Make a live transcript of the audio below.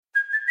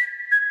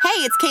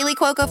Hey, it's Kaylee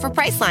Cuoco for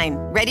Priceline.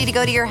 Ready to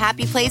go to your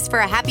happy place for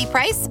a happy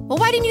price? Well,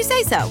 why didn't you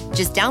say so?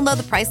 Just download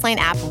the Priceline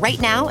app right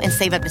now and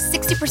save up to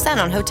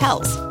 60% on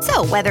hotels.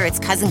 So whether it's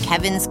Cousin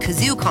Kevin's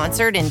Kazoo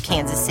Concert in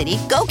Kansas City,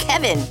 go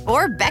Kevin,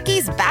 or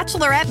Becky's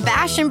Bachelorette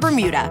Bash in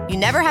Bermuda, you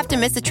never have to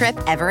miss a trip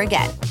ever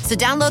again. So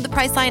download the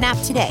Priceline app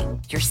today.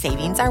 Your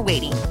savings are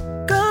waiting.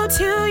 Go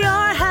to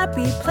your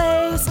happy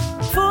place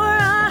for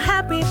a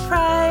happy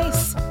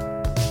price.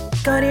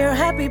 Go to your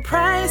happy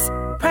price,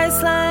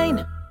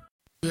 Priceline.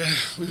 Yeah,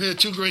 we've had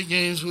two great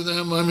games with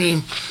them. I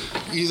mean,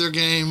 either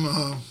game,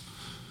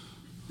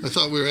 I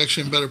thought we were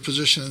actually in better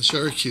position in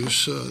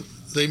Syracuse.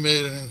 They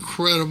made an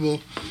incredible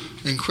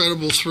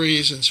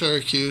threes in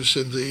Syracuse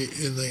in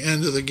the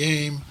end of the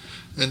game.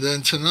 And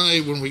then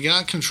tonight, when we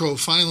got control,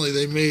 finally,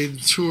 they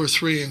made two or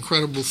three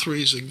incredible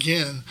threes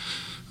again.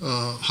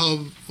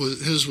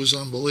 His was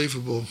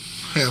unbelievable,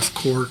 half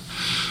court.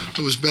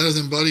 It was better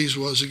than Buddy's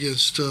was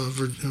against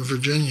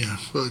Virginia.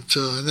 But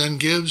and then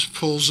Gibbs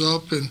pulls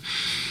up, and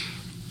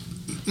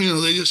we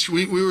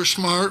were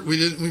smart. We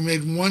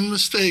made one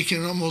mistake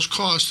and it almost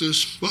cost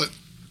us. But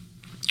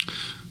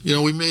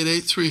we made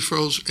 8 free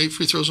throws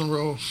in a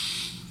row,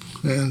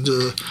 and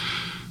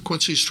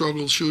Quincy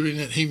struggled shooting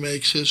it. He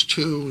makes his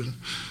too, and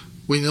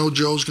we know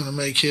Joe's going to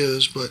make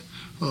his. But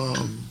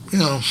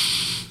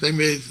they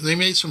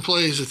made some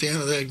plays at the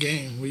end of that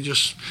game.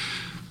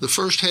 The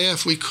first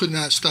half we could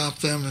not stop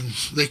them, and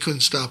they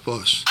couldn't stop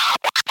us.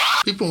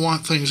 People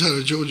want things out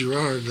of Joe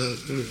Girard.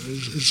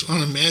 It's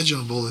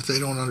unimaginable that they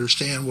don't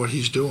understand what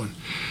he's doing.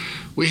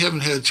 We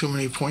haven't had too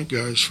many point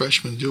guards,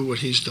 freshmen, do what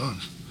he's done.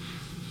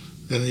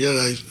 And yet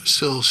I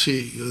still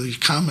see these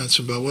comments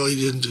about, well, he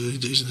didn't do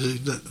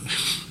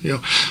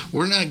that.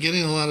 We're not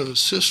getting a lot of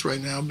assists right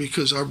now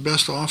because our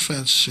best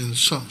offense in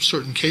some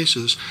certain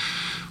cases,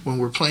 when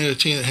we're playing a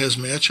team that has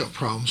matchup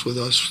problems with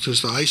us,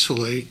 just to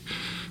isolate.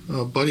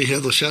 Buddy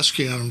had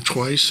Leshevsky on him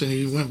twice, and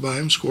he went by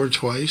him, scored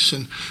twice,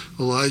 and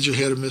Elijah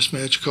had a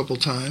mismatch a couple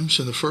times.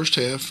 In the first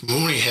half,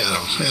 Mooney had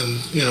him,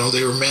 and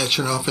they were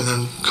matching up and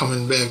then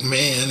coming back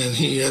man, and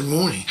he had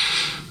Mooney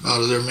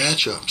out of their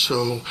matchup.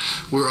 So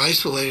we're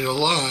isolated a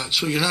lot,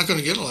 so you're not going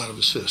to get a lot of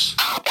assists.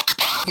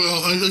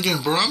 Well,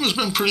 again, Barama's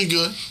been pretty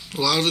good. A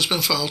lot of it's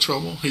been foul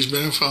trouble. He's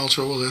been in foul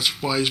trouble. That's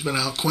why he's been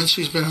out.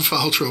 Quincy's been in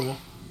foul trouble.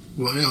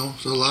 Well,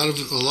 a lot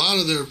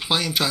of their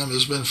playing time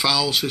has been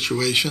foul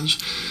situations.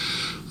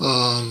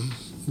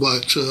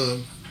 But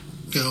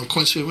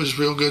Quincy was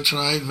real good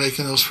tonight,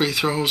 making those free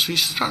throws.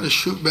 He's starting to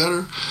shoot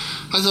better.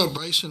 I thought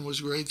Bryson was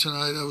great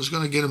tonight. I was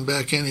going to get him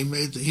back in.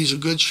 He's a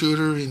good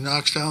shooter. He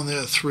knocks down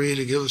that three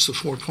to give us the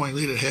 4-point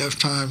lead at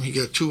halftime. He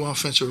got 2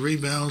 offensive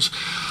rebounds.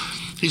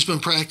 He's been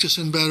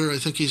practicing better. I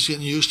think he's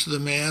getting used to the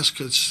mask.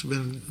 It's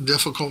been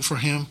difficult for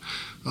him.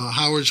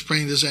 Howard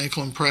sprained his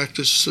ankle in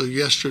practice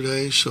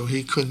yesterday, so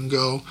he couldn't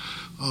go.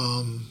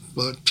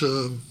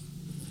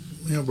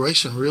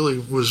 Bryson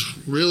was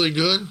really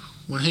good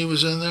when he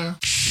was in there.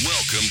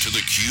 Welcome to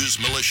the Q's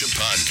Militia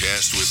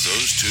Podcast with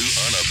those two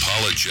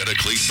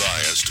unapologetically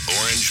biased,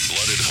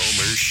 orange-blooded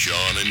homers,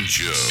 Sean and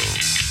Joe.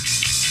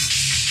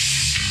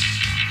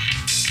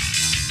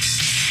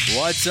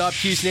 What's up,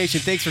 Q's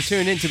Nation? Thanks for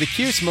tuning in to the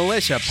Q's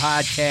Militia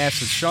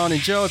Podcast with Sean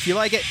and Joe. If you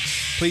like it,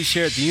 please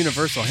share it. The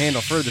universal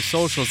handle for the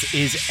socials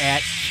is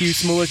at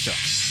Q's Militia.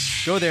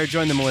 Go there,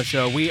 join the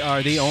militia. We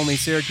are the only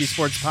Syracuse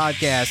sports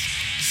podcast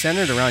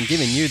centered around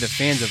giving you, the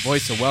fans, a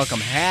voice of welcome.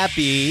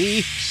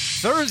 Happy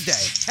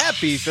Thursday.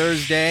 Happy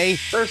Thursday.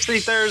 Thirsty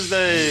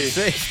Thursday.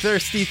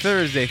 Thirsty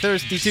Thursday.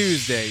 Thirsty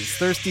Tuesdays.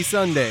 Thirsty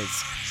Sundays.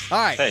 All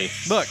right. Hey,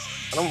 look.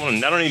 I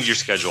don't need your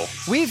schedule.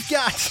 We've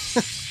got,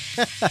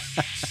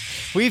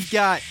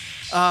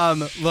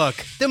 look,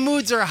 the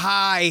moods are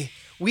high.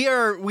 We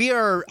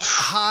are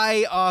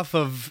high off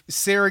of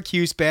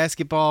Syracuse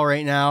basketball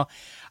right now.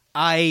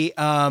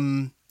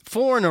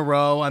 4 in a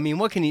row. I mean,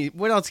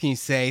 what else can you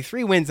say?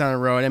 3 wins on a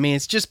road. I mean,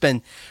 it's just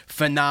been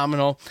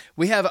phenomenal.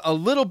 We have a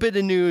little bit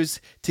of news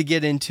to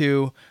get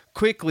into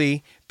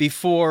quickly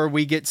before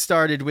we get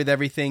started with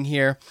everything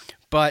here.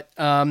 But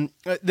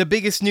the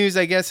biggest news,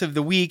 I guess, of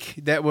the week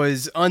that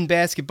was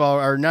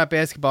unbasketball or not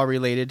basketball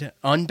related.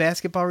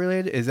 Unbasketball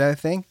related? Is that a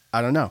thing?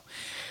 I don't know.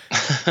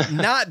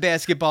 Not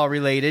basketball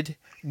related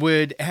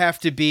would have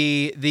to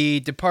be the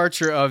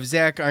departure of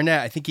Zach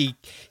Arnett. I think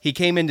he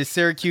came into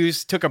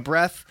Syracuse, took a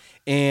breath,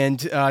 and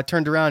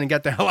turned around and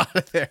got the hell out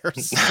of there.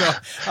 So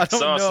I don't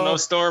Saw know. a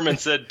snowstorm and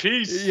said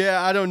peace.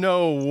 Yeah, I don't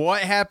know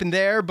what happened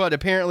there, but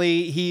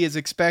apparently he is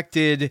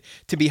expected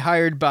to be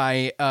hired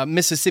by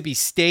Mississippi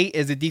State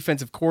as a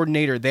defensive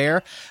coordinator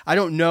there. I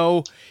don't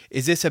know.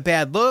 Is this a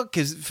bad look?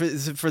 Is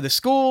it for the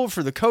school,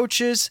 for the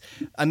coaches?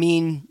 I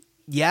mean,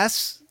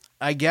 yes.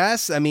 I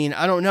guess. I mean,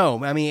 I don't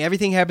know. I mean,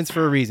 everything happens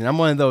for a reason. I'm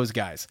one of those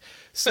guys.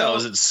 So,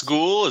 is it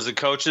school, is it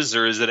coaches,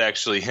 or is it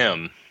actually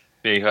him?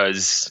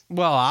 Because,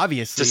 well,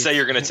 obviously, to say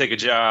you're going to take a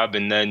job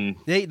and then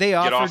they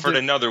get offered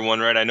another one,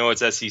 right? I know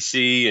it's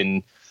SEC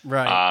and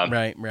right.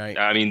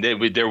 I mean,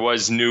 there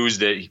was news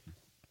that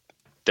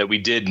we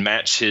did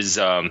match his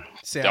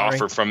the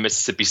offer from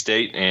Mississippi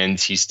State, and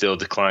he still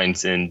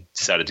declines and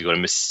decided to go to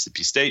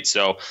Mississippi State.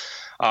 So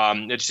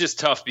it's just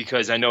tough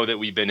because I know that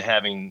we've been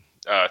having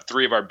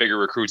 3 of our bigger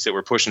recruits that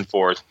we're pushing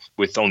for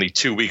with only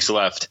 2 weeks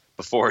left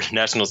before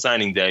National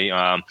Signing Day.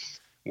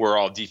 We're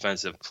all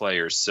defensive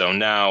players. So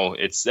now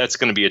that's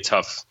going to be a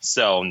tough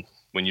sell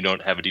when you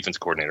don't have a defense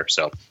coordinator.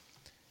 So,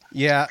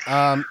 yeah,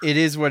 it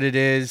is what it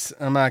is.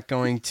 I'm not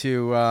going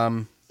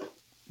to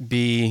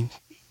be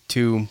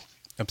too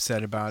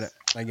upset about it,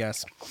 I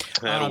guess.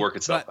 That'll work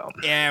itself out.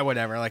 Yeah,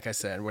 whatever. Like I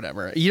said,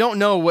 whatever. You don't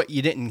know what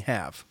you didn't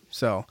have.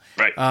 So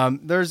right.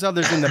 There's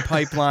others in the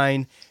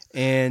pipeline,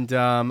 and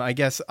I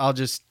guess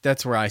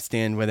that's where I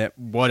stand with it.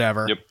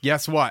 Whatever. Yep.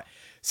 Guess what?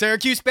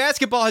 Syracuse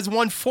basketball has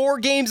won 4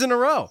 games in a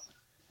row.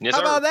 Yes,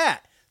 How about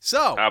that?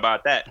 So How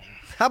about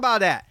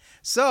that?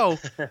 So,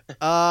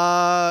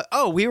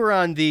 we were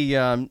on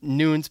the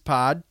Noons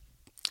pod,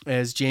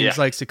 as James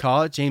likes to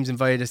call it. James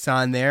invited us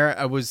on there.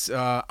 I was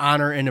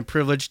honor and a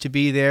privilege to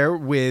be there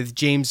with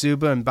James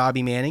Zuba and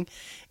Bobby Manning,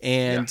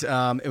 and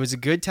it was a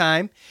good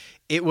time.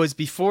 It was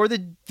before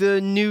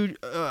the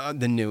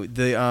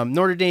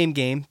Notre Dame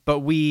game,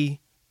 but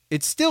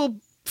it's still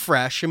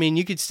fresh. I mean,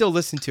 you could still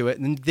listen to it,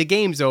 and the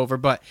game's over,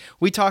 but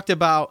we talked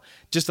about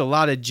just a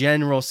lot of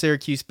general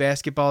Syracuse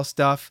basketball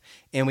stuff,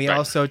 and we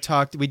also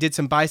we did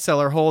some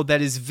buy-seller hold that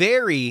is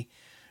very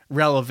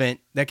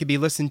relevant, that could be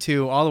listened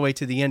to all the way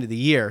to the end of the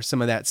year,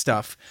 some of that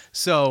stuff.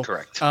 So,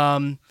 correct.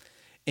 And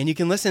you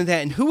can listen to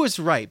that, and who was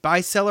right?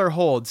 Buy-seller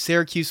hold,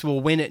 Syracuse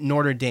will win at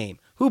Notre Dame.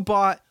 Who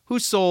bought, who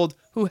sold,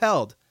 who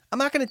held? I'm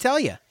not going to tell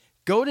you.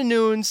 Go to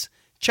Noons,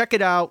 check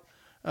it out.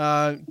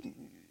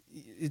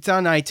 It's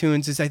on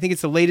iTunes. I think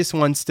it's the latest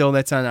one still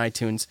that's on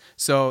iTunes.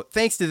 So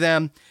thanks to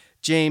them,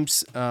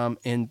 James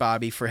and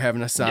Bobby, for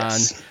having us on.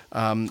 Yes.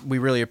 We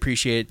really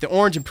appreciate it. The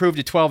Orange improved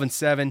to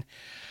 12-7.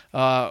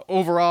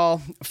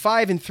 Overall,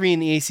 5-3 in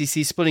the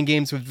ACC, splitting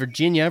games with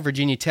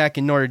Virginia Tech,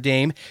 and Notre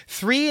Dame.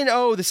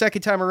 3-0 the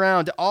second time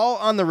around, all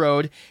on the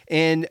road.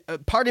 And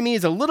part of me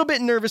is a little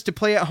bit nervous to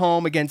play at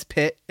home against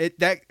Pitt.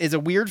 That is a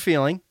weird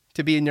feeling,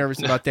 to be nervous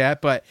about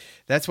that, but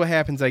that's what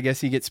happens. I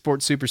guess you get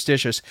sports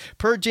superstitious.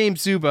 Per James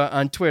Zuba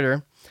on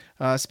Twitter,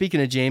 speaking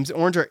of James,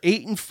 Orange are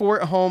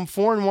 8-4 at home,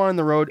 4-1 on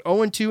the road,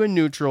 0-2 in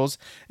neutrals,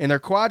 and their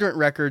quadrant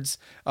records.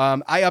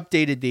 I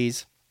updated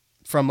these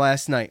from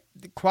last night.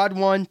 Quad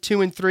 1,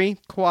 2-3,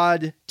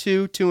 Quad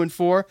 2,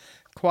 2-4,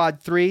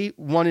 Quad 3,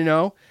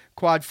 1-0,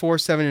 Quad 4,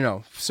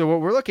 7-0. So what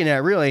we're looking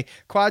at, really,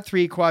 Quad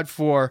 3, Quad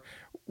 4,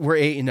 we're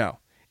 8-0.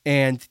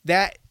 And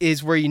that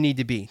is where you need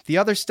to be. The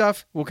other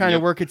stuff will kind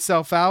of work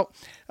itself out.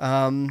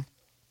 And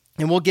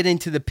we'll get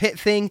into the Pitt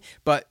thing.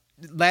 But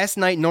last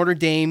night, Notre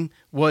Dame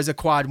was a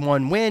Quad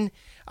 1 win.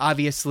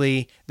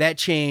 Obviously, that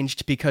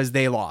changed because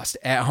they lost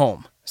at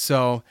home.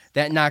 So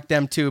that knocked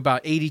them to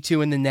about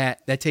 82 in the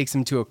net. That takes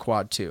them to a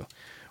Quad 2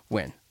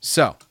 win.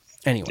 So,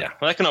 anyway. Yeah,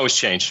 well, that can always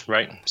change,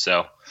 right?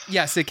 So...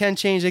 Yes, it can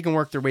change. They can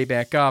work their way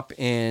back up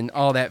and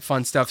all that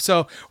fun stuff.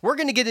 So we're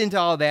going to get into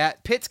all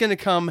that. Pitt's going to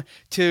come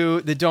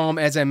to the Dome,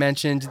 as I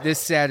mentioned, this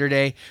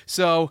Saturday.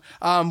 So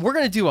we're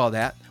going to do all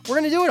that. We're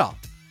going to do it all.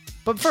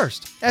 But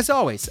first, as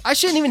always, I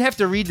shouldn't even have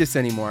to read this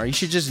anymore. You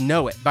should just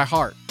know it by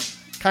heart,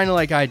 kind of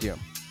like I do.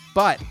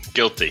 But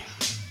guilty.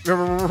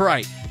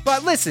 Right.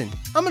 But listen,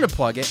 I'm going to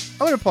plug it.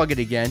 I'm going to plug it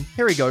again.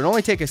 Here we go. It'll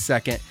only take a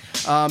second.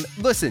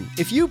 Listen,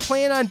 if you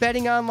plan on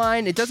betting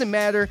online, it doesn't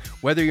matter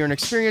whether you're an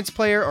experienced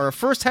player or a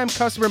first-time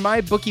customer,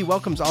 MyBookie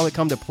welcomes all that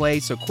come to play,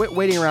 so quit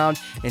waiting around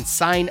and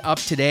sign up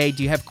today.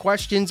 Do you have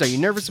questions? Are you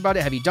nervous about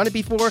it? Have you done it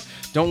before?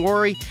 Don't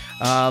worry.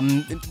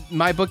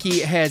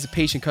 MyBookie has a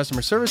patient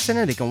customer service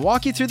center. They can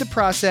walk you through the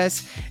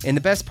process, and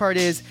the best part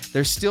is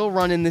they're still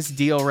running this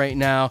deal right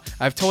now.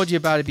 I've told you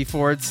about it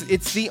before.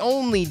 It's the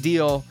only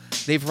deal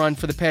they've run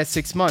for the past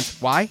 6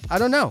 months. Why? I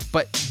don't know,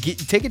 but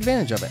take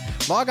advantage of it.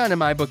 Log on to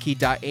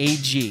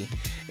mybookie.ag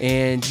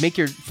and make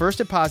your first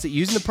deposit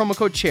using the promo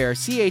code CHAIR,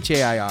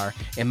 CHAIR,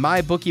 and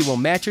MyBookie will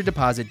match your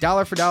deposit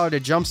dollar for dollar to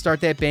jumpstart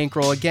that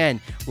bankroll.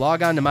 Again,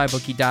 log on to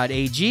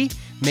mybookie.ag,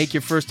 make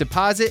your first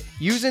deposit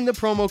using the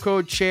promo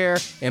code CHAIR,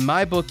 and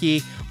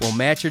MyBookie will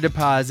match your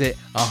deposit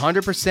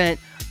 100%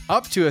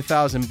 up to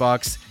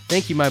 $1,000.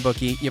 Thank you,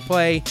 MyBookie. You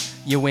play,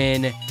 you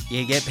win,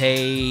 you get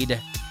paid.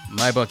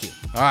 MyBookie.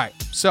 All right,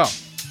 so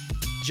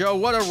Joe,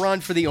 what a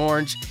run for the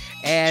Orange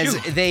as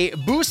they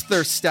boost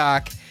their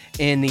stock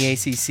in the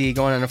ACC,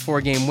 going on a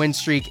 4-game win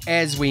streak,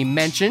 as we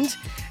mentioned.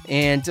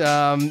 And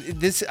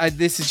this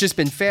has just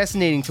been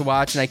fascinating to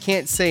watch, and I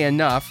can't say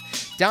enough.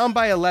 Down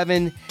by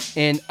 11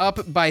 and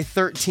up by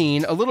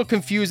 13. A little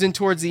confusing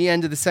towards the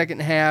end of the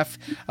second half.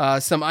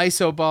 Some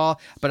ISO ball,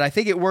 but I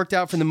think it worked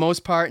out for the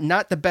most part.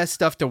 Not the best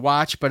stuff to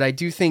watch, but I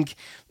do think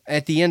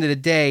at the end of the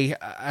day,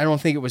 I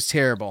don't think it was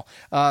terrible.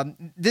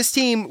 This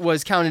team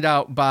was counted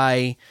out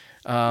by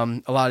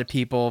a lot of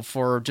people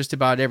for just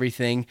about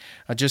everything.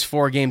 Just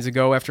 4 games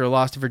ago, after a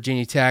loss to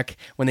Virginia Tech,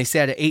 when they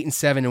sat at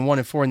 8-7 and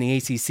 1-4 in the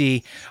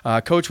ACC,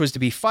 coach was to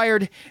be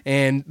fired.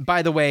 And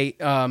by the way,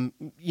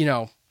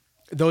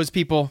 those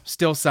people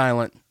still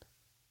silent.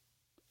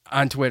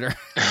 on Twitter.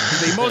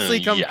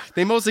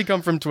 They mostly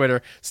come from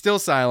Twitter. Still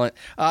silent.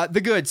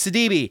 The good,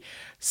 Sidibe,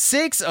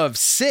 6 of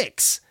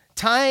 6.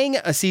 Tying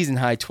a season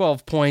high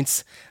 12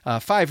 points,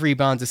 5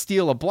 rebounds, a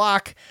steal, a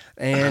block,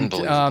 and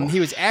he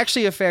was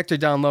actually a factor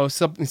down low.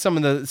 Some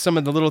of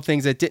the little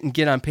things that didn't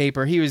get on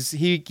paper.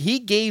 He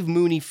gave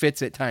Mooney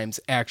fits at times.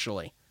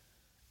 Actually,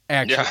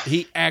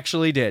 he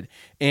actually did,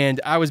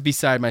 and I was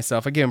beside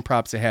myself. I give him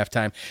props at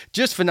halftime.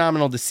 Just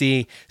phenomenal to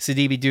see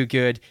Sidibe do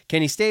good.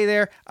 Can he stay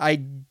there? I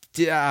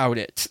doubt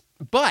it,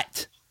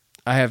 but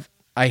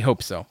I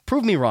hope so.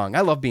 Prove me wrong.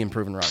 I love being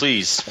proven wrong.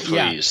 Please.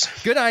 Yeah.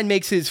 Goodine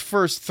makes his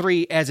first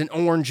 3 as an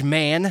Orange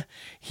man.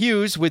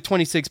 Hughes, with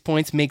 26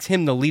 points, makes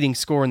him the leading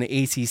scorer in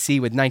the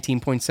ACC with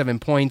 19.7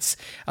 points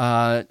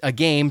a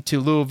game to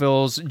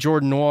Louisville's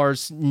Jordan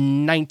Noir's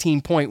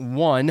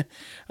 19.1.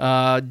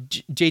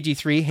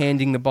 JG3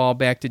 handing the ball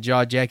back to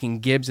jaw-jacking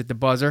Gibbs at the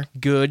buzzer.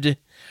 Good.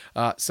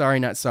 Sorry,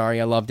 not sorry.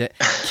 I loved it.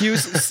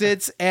 Hughes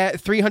sits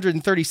at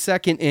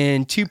 332nd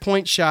in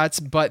 2-point shots,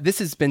 but this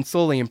has been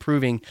slowly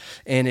improving,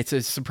 and it's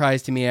a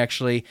surprise to me,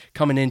 actually,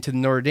 coming into the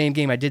Notre Dame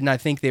game. I did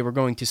not think they were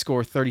going to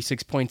score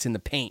 36 points in the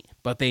paint,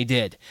 but they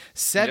did.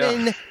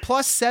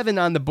 Plus 7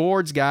 on the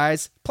boards,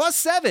 guys. Plus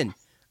 7.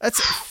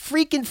 That's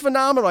freaking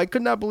phenomenal. I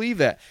could not believe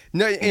that.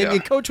 No,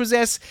 and Coach was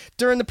asked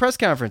during the press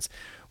conference,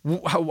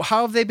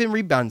 how have they been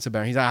rebounding so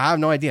bad? He's like, I have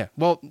no idea.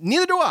 Well,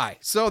 neither do I.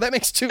 So that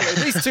makes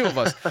at least 2 of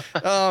us.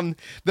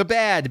 The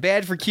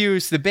bad for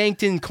Hughes. The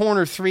banked in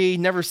corner 3.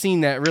 Never seen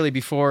that really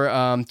before.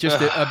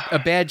 Just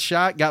a bad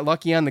shot. Got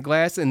lucky on the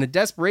glass. And the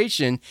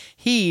desperation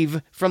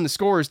heave from the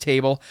scorer's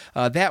table.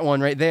 That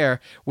one right there,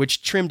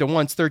 which trimmed a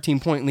once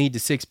 13-point lead to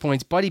 6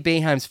 points. Buddy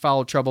Boeheim's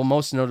foul trouble,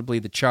 most notably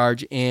the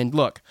charge. And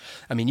look,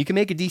 I mean, you can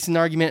make a decent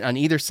argument on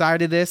either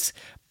side of this.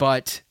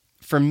 But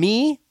for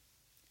me,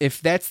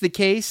 if that's the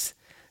case,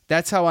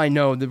 that's how I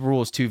know the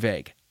rule is too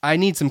vague. I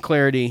need some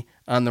clarity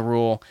on the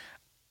rule.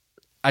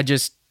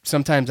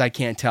 Sometimes I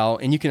can't tell,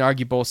 and you can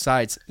argue both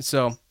sides.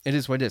 So it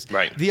is what it is.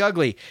 Right. The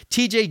ugly,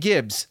 TJ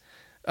Gibbs,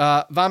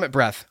 vomit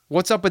breath.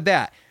 What's up with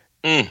that?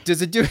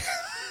 Does a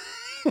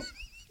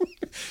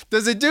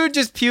dude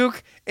just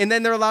puke and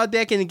then they're allowed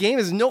back in the game?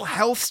 There's no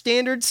health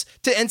standards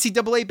to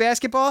NCAA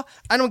basketball?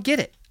 I don't get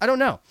it. I don't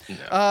know.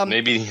 No,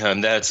 maybe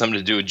that had something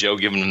to do with Joe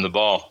giving him the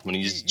ball when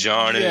he's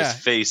jawing in his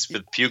face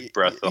with puke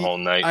breath the whole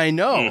night. I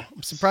know.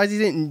 I'm surprised he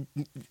didn't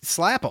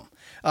slap him.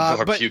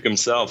 Or puke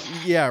himself.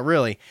 Yeah,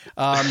 really.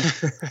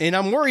 And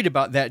I'm worried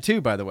about that too,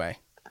 by the way.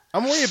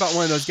 I'm worried about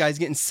one of those guys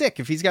getting sick.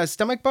 If he's got a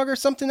stomach bug or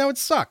something, that would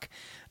suck.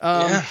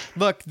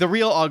 Look, the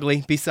real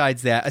ugly,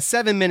 besides that, a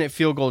 7-minute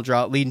field goal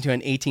drought leading to an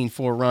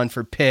 18-4 run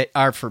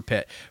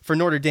for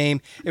Notre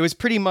Dame. It was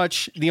pretty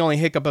much the only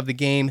hiccup of the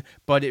game,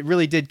 but it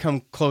really did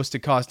come close to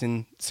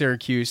costing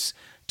Syracuse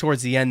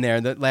towards the end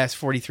there. The last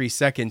 43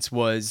 seconds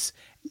was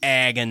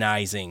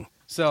agonizing.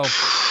 So,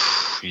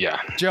 yeah.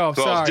 Joe,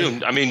 sorry.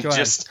 Dude, I mean,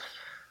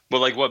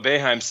 like what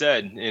Boeheim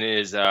said in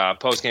his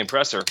post-game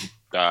presser,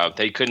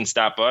 they couldn't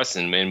stop us,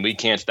 and we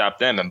can't stop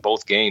them in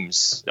both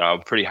games.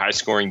 Pretty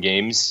high-scoring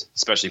games,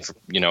 especially for,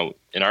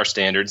 in our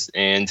standards.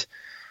 And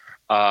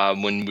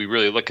when we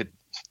really look at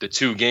the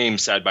 2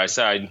 games side by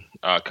side,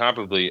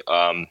 comparably,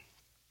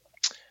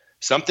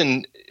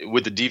 something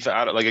with the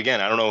defense. Like,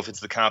 again, I don't know if it's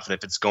the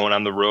confidence, if it's going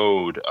on the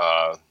road.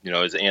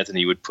 As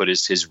Anthony would put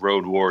his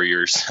Road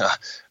Warriors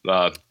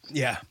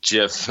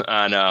GIF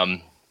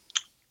on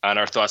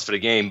our thoughts for the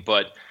game,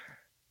 but.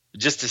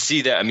 Just to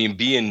see that, I mean,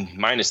 being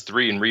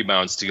 -3 in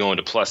rebounds to go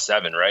into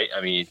 +7, right? I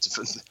mean,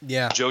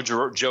 Joe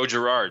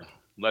Girard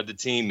led the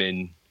team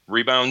in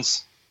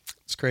rebounds.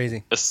 It's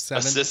crazy.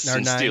 Assists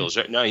and steals,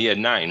 right? No, he had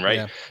 9, right?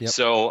 Yeah, yep.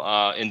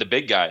 So, in the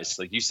big guys,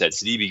 like you said,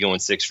 Sidibe going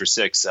 6 for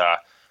 6. I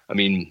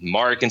mean,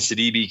 Mark and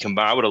Sidibe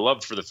combined. I would have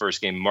loved for the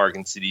first game, Mark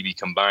and Sidibe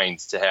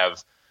combined to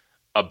have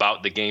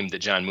about the game that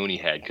John Mooney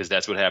had, because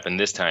that's what happened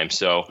this time.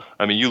 So,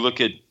 I mean, you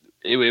look at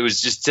it was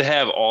just to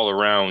have all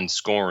around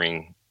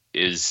scoring.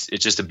 It's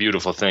just a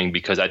beautiful thing,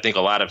 because I think a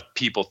lot of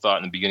people thought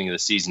in the beginning of the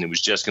season it was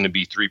just going to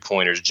be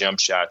 3-pointers, jump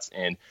shots,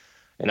 and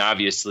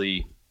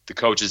obviously the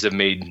coaches have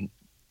made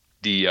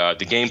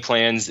the game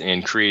plans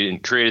and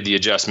created the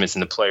adjustments,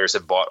 and the players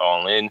have bought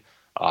all in.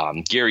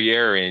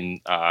 Guerriere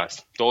and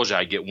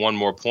Dolzaj get 1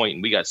 more point,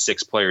 and we got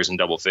 6 players in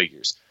double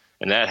figures,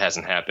 and that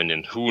hasn't happened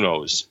in who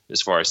knows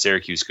as far as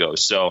Syracuse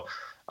goes. So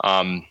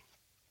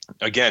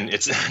again,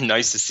 it's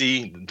nice to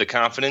see the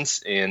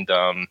confidence, and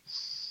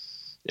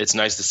it's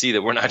nice to see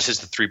that we're not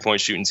just a 3-point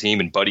shooting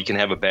team, and Buddy can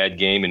have a bad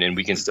game and then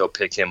we can still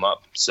pick him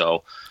up.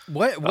 So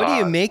what do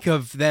you make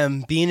of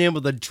them being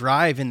able to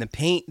drive in the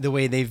paint the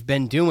way they've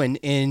been doing?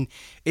 And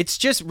it's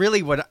just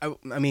really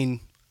I mean,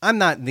 I'm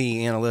not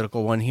the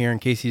analytical one here in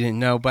case you didn't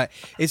know, but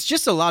it's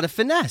just a lot of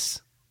finesse.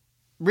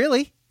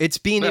 Really. It's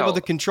being able to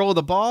control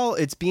the ball.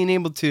 It's being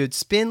able to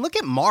spin. Look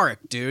at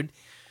Marek, dude.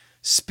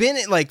 Spin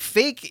it, like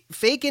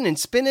faking and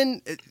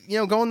spinning,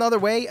 going the other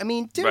way. I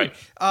mean, dude, right.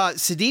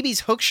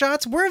 Sidibe's hook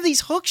shots. Where have these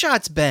hook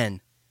shots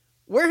been?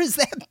 Where has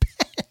that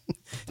been?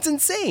 It's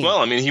insane. Well,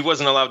 I mean, he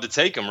wasn't allowed to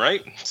take them,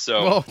 right?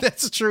 So, well,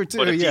 that's true too.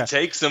 But if yeah. he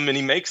takes them and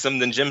he makes them,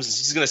 then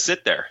he's going to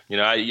sit there. You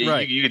know,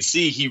 you could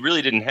see he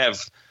really didn't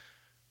have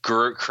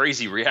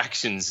crazy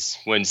reactions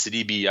when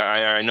Sidibe.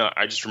 I know.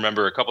 I just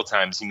remember a couple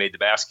times he made the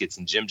baskets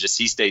and Jim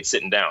he stayed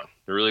sitting down.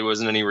 There really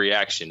wasn't any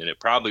reaction, and it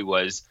probably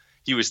was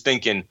he was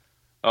thinking,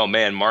 "Oh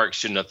man, Mark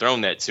shouldn't have thrown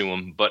that to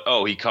him, but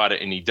he caught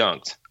it and he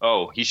dunked.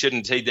 Oh, he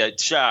shouldn't take that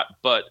shot,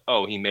 but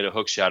he made a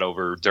hook shot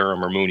over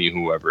Durham or Mooney,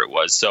 whoever it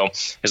was." So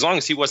as long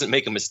as he wasn't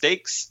making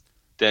mistakes,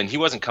 then he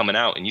wasn't coming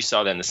out, and you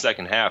saw that in the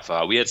second half.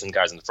 We had some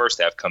guys in the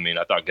first half come in.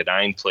 I thought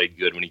Godin played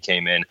good when he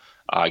came in.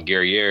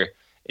 Guerrier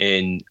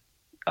in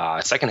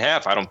second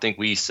half, I don't think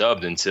we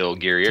subbed until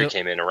Guerrier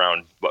came in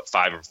around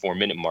 5 or 4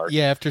 minute mark.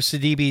 Yeah, after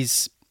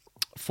Sidibe's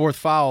fourth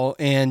foul,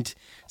 and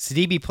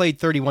Sidibe played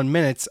 31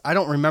 minutes. I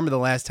don't remember the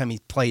last time he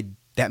played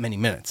that many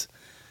minutes.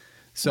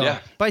 So, yeah.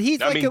 But he's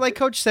like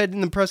Coach said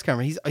in the press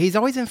conference, he's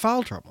always in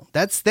foul trouble.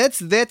 That's Guerrier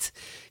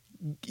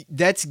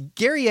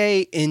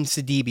and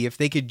Sidibe. If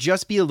they could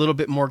just be a little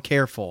bit more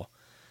careful,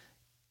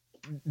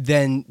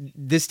 then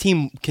this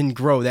team can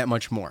grow that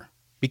much more.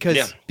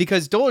 Because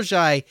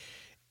Dolezaj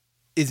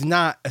is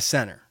not a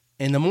center,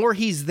 and the more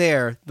he's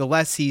there, the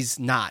less he's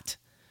not.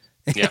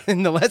 Yeah.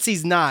 And the less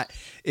he's not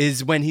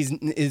is when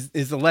is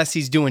the less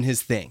he's doing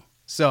his thing.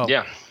 So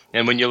yeah,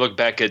 and when you look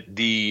back at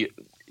the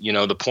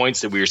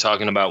points that we were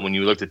talking about when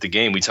you looked at the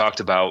game, we talked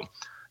about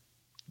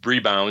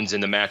rebounds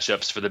and the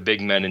matchups for the big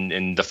men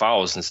and the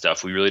fouls and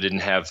stuff. We really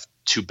didn't have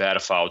too bad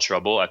of foul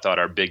trouble. I thought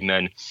our big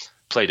men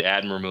played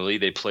admirably.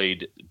 They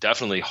played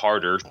definitely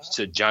harder.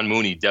 To John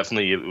Mooney,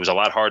 definitely it was a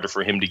lot harder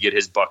for him to get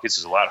his buckets.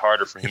 It was a lot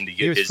harder for him to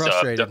get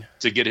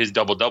his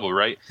double-double,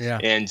 right? Yeah.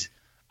 And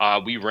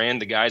we ran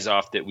the guys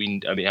off that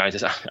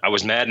I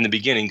was mad in the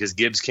beginning because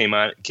Gibbs came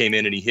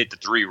in and he hit the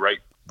three right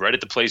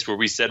at the place where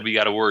we said we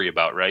got to worry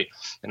about, right?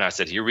 And I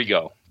said, here we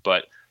go.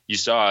 But you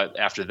saw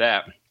after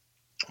that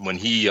when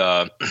he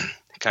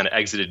kind of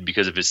exited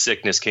because of his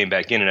sickness, came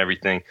back in and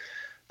everything,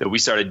 that we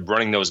started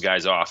running those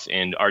guys off.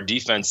 And our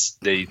defense,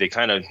 they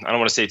kind of, I don't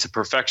want to say to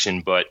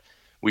perfection, but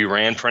we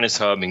ran Prentice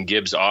Hub and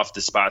Gibbs off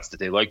the spots that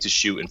they like to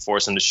shoot and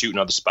force them to shoot in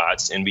other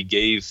spots. And we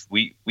gave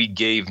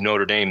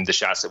Notre Dame the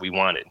shots that we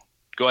wanted.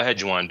 Go ahead,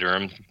 Juwan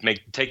Durham,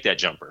 take that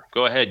jumper.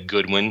 Go ahead,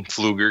 Goodwin,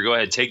 Pfluger, go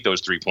ahead, take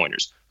those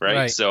 3-pointers,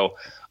 right? So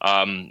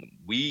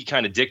we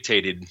kind of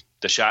dictated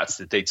the shots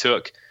that they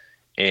took,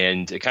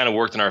 and it kind of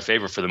worked in our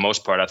favor for the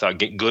most part. I thought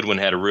Goodwin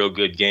had a real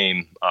good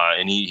game,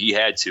 and he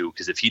had to,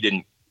 because if he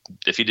didn't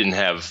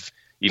have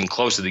even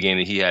close to the game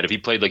that he had, if he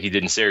played like he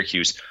did in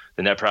Syracuse,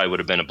 then that probably would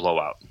have been a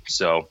blowout.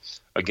 So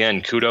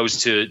again,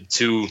 kudos to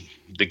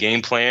the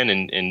game plan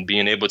and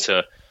being able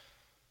to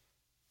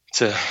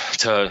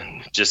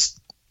just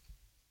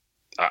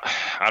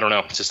I don't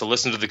know, just to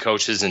listen to the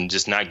coaches and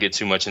just not get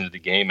too much into the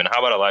game. And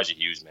how about Elijah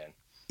Hughes, man?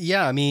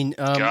 Yeah, I mean,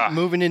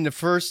 moving into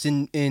first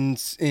in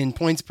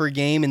points per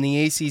game in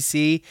the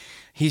ACC,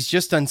 he's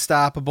just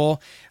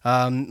unstoppable.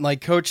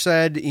 Like Coach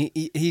said,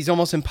 he's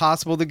almost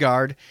impossible to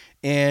guard,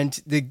 and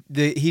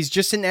he's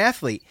just an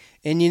athlete.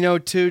 And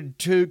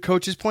to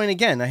Coach's point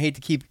again, I hate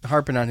to keep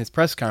harping on his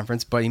press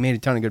conference, but he made a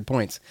ton of good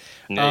points.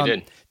 No,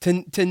 he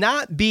did. To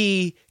not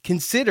be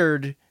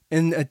considered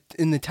in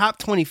the top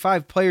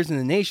 25 players in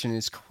the nation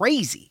is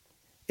crazy.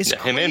 It's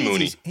crazy. Him and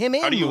Mooney.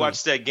 How do you Mooney.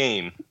 watch that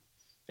game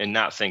and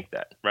not think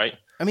that, right?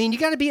 I mean, you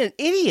got to be an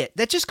idiot.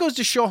 That just goes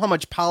to show how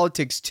much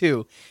politics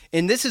too.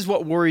 And this is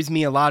what worries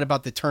me a lot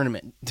about the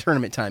tournament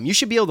time. You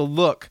should be able to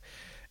look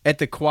at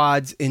the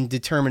quads and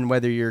determine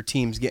whether your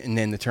team's getting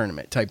in the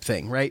tournament type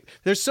thing, right?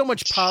 There's so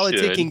much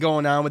politicking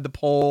going on with the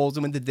polls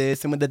and with the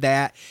this and with the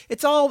that.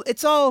 It's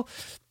a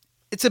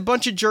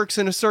bunch of jerks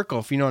in a circle,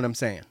 if you know what I'm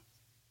saying.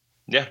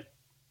 Yeah.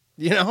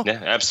 Yeah,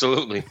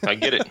 absolutely. I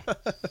get it.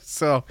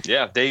 So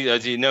yeah, they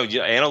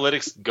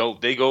analytics go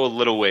a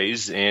little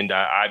ways, and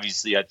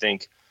obviously I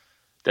think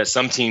that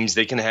some teams,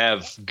 they can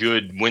have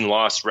good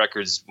win-loss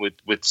records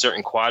with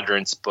certain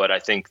quadrants, but I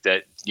think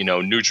that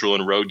neutral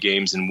and road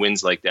games and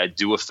wins like that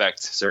do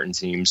affect certain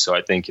teams. So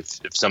I think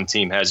if some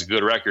team has a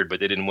good record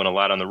but they didn't win a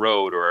lot on the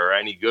road or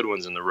any good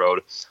ones on the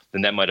road,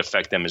 then that might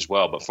affect them as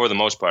well. But for the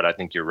most part, I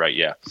think you're right.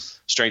 Yeah,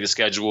 strength of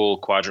schedule,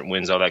 quadrant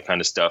wins, all that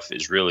kind of stuff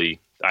is really,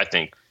 I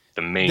think,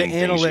 the main things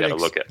you got to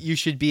look at. You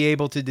should be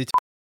able to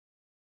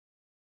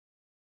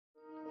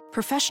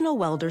Professional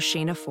welder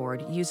Shayna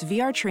Ford used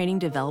VR training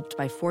developed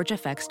by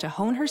ForgeFX to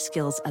hone her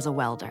skills as a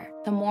welder.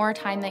 The more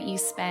time that you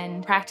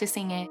spend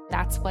practicing it,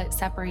 that's what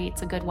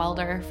separates a good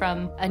welder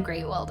from a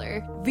great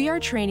welder. VR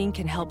training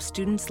can help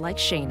students like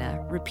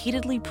Shayna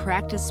repeatedly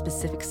practice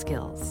specific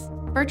skills.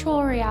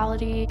 Virtual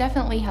reality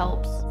definitely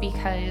helps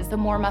because the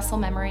more muscle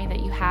memory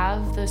that you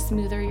have, the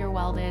smoother your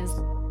weld is.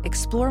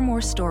 Explore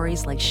more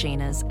stories like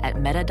Shayna's at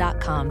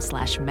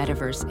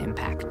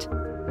meta.com/metaverseimpact.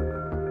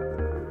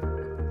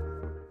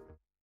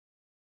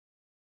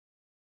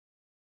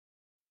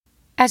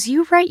 As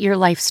you write your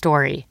life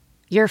story,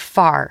 you're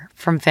far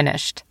from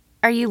finished.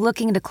 Are you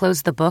looking to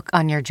close the book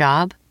on your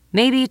job?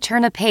 Maybe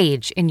turn a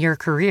page in your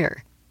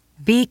career?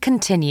 Be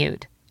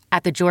continued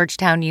at the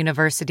Georgetown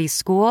University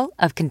School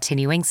of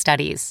Continuing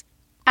Studies.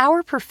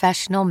 Our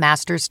professional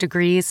master's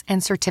degrees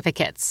and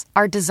certificates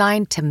are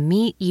designed to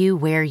meet you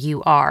where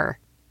you are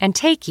and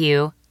take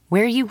you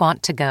where you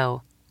want to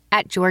go.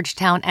 At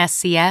Georgetown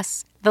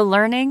SCS, the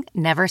learning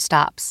never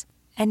stops,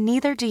 and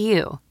neither do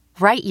you.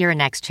 Write your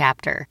next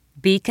chapter.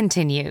 Be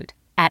continued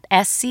at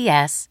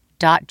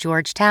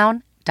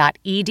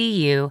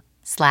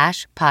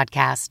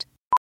scs.georgetown.edu/podcast.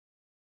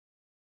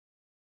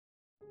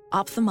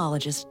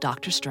 Ophthalmologist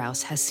Dr.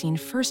 Strauss has seen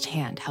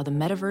firsthand how the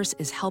metaverse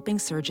is helping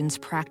surgeons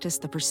practice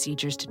the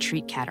procedures to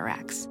treat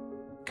cataracts.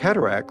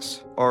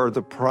 Cataracts are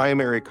the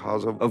primary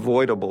cause of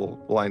avoidable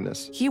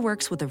blindness. He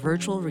works with a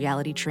virtual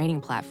reality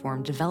training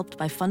platform developed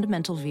by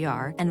Fundamental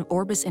VR and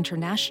Orbis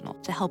International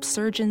to help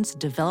surgeons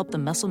develop the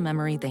muscle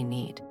memory they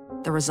need.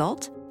 The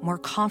result? More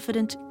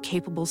confident,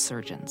 capable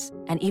surgeons.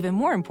 And even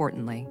more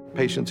importantly,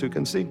 Patients who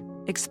can see.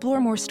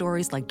 explore more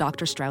stories like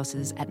Dr.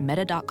 Strauss's at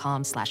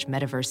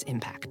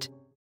meta.com/metaverseimpact.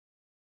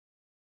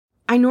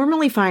 I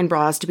normally find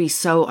bras to be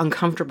so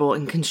uncomfortable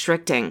and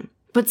constricting,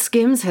 but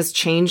Skims has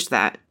changed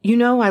that. You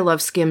know I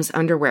love Skims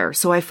underwear,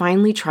 so I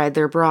finally tried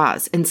their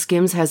bras, and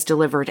Skims has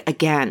delivered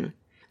again.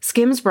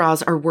 Skims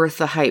bras are worth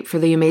the hype for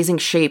the amazing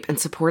shape and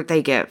support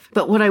they give,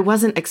 but what I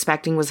wasn't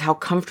expecting was how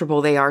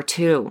comfortable they are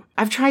too.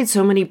 I've tried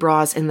so many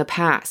bras in the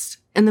past,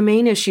 and the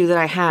main issue that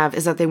I have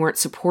is that they weren't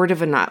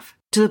supportive enough,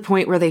 to the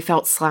point where they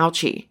felt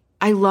slouchy.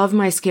 I love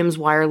my Skims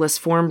wireless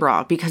form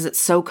bra because it's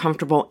so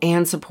comfortable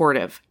and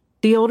supportive.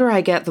 The older I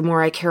get, the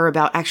more I care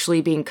about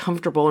actually being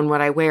comfortable in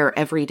what I wear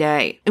every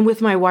day. And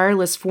with my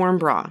wireless form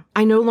bra,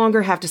 I no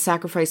longer have to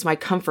sacrifice my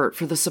comfort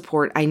for the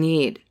support I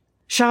need.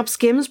 Shop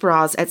Skims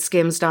bras at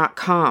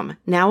skims.com,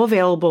 now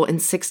available in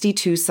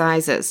 62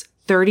 sizes,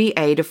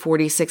 30A to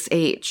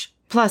 46H.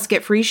 Plus,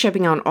 get free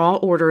shipping on all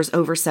orders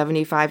over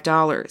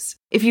 $75.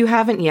 If you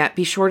haven't yet,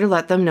 be sure to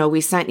let them know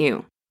we sent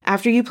you.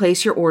 After you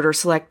place your order,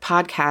 select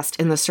podcast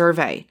in the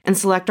survey and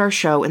select our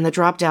show in the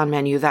drop-down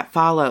menu that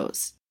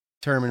follows.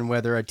 Determine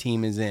whether a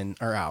team is in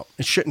or out.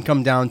 It shouldn't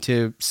come down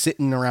to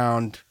sitting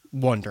around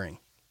wondering.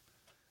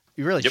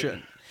 You really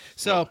shouldn't.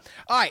 So,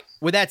 all right,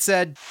 with that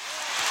said,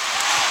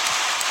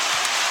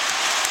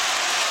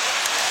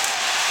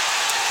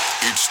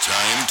 it's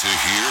time to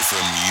hear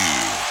from you,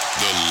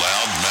 the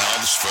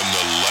loudmouths from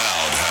the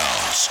Loud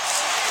House.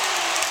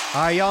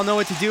 all right, y'all know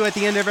what to do at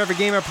the end of every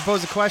game. I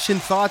propose a question,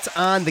 thoughts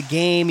on the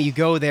game. You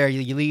go there,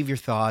 you leave your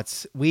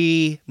thoughts.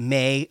 We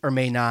may or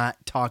may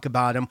not talk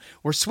about them.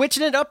 We're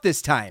switching it up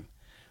this time.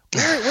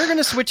 We're going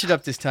to switch it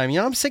up this time. You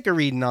know, I'm sick of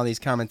reading all these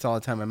comments all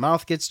the time. My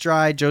mouth gets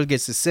dry. Joe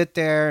gets to sit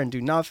there and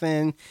do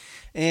nothing.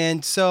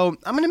 And so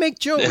I'm going to make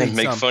Joe read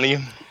make some. fun of you?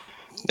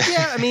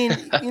 Yeah, I mean,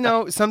 you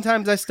know,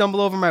 sometimes I stumble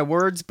over my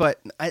words,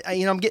 but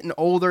I'm getting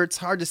older. It's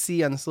hard to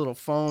see on this little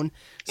phone.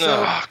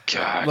 So, oh,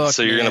 God. Look,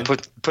 so you're man, going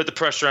to put the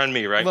pressure on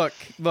me, right?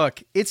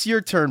 Look, it's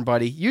your turn,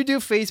 buddy. You do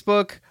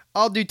Facebook.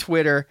 I'll do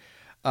Twitter.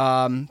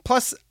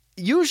 Plus,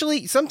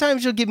 usually,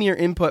 sometimes you'll give me your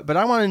input, but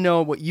I want to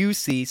know what you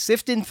see.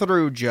 Sifting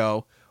through,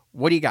 Joe.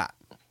 What do you got?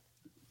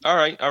 All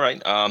right.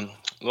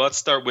 Let's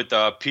start with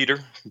Peter,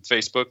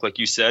 Facebook, like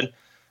you said.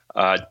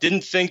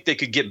 Didn't think they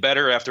could get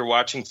better after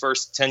watching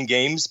first 10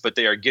 games, but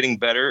they are getting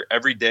better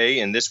every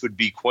day, and this would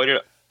be quite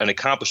an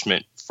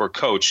accomplishment for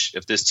Coach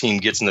if this team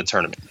gets in the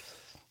tournament.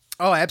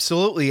 Oh,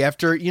 absolutely.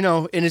 After,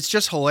 and it's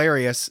just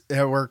hilarious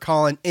that we're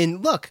calling.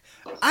 And look,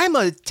 I'm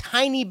a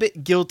tiny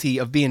bit guilty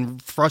of being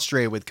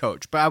frustrated with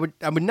Coach, but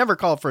I would never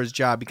call for his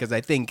job because I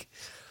think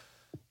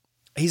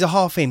he's a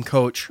Hall of Fame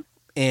coach.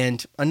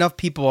 And enough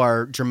people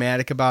are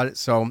dramatic about it,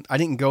 so I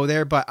didn't go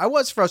there. But I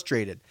was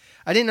frustrated.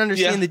 I didn't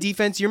understand the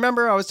defense. You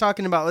remember I was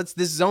talking about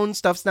this zone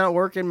stuff's not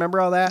working. Remember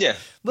all that? Yeah.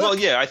 Look, well,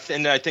 yeah. I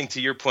think to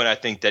your point, I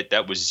think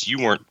that was you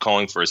weren't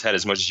calling for his head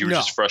as much as you were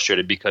just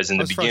frustrated because in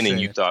the beginning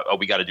you thought,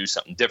 we got to do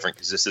something different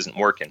because this isn't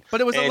working.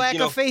 But it was a lack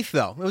of faith,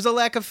 though. It was a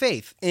lack of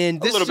faith,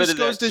 and this just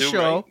goes to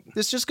show. Right?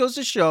 This just goes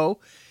to show.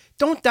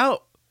 Don't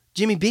doubt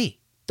Jimmy B.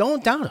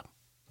 Don't doubt him.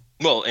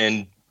 Well,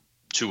 and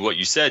to what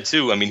you said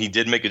too, I mean, he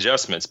did make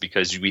adjustments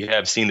because we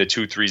have seen the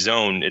 2-3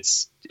 zone.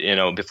 It's,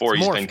 before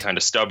he's been kind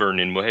of stubborn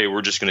and, well, hey,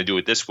 we're just going to do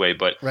it this way.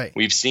 But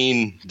we've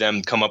seen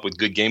them come up with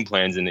good game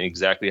plans and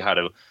exactly how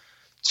to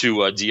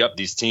D up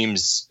these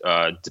teams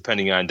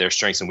depending on their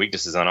strengths and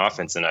weaknesses on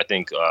offense. And I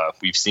think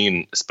we've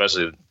seen,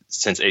 especially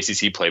since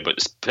ACC play, but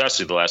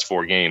especially the last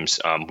 4 games,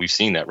 we've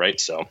seen that, right?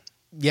 So,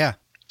 yeah,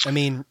 I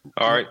mean,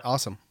 all right,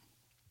 awesome.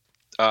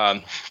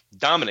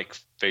 Dominic,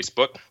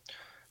 Facebook.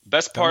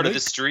 Best part of the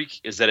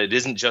streak is that it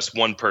isn't just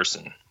one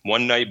person.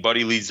 One night,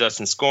 Buddy leads us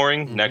in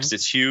scoring. Mm-hmm. Next,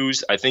 it's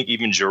Hughes. I think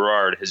even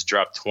Gerard has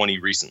dropped 20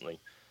 recently.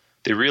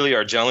 They really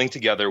are gelling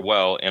together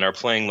well and are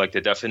playing like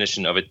the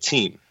definition of a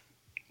team.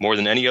 More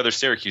than any other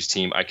Syracuse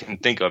team I can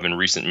think of in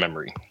recent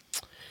memory.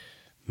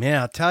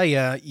 Man, I'll tell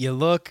you, you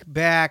look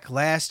back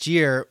last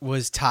year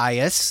was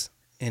Tyus,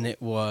 and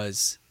it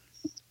was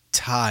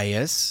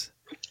Tyus.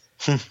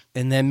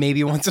 And then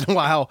maybe once in a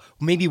while,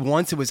 maybe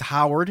once it was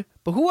Howard.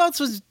 But who else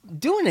was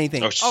doing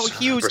anything?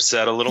 Hughes.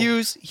 Brissett a little.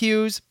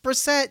 Hughes.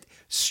 Brissett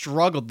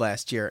struggled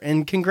last year.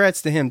 And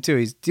congrats to him, too.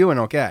 He's doing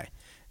okay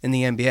in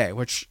the NBA,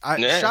 which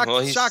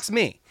shocks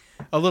me.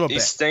 a little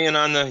He's bit. staying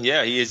on the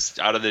he is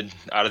out of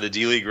the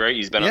D League, right?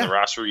 He's been on the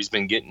roster. He's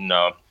been getting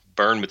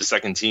burned with the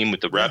second team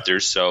with the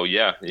Raptors. So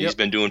he's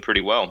been doing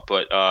pretty well.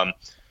 But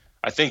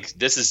I think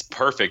this is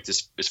perfect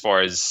as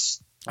far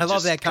as I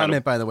love that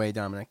comment, by the way,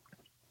 Dominic.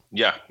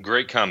 Yeah,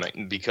 great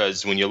comment,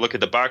 because when you look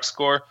at the box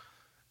score,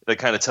 that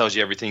kind of tells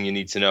you everything you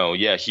need to know.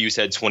 Yeah, Hughes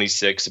had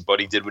 26.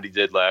 Buddy did what he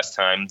did last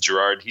time.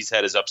 Girard, he's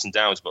had his ups and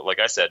downs. But like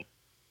I said,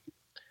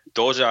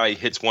 Dolzaj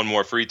hits one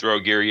more free throw.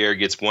 Guerriere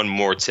gets one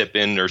more tip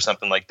in or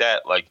something like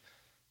that. Like,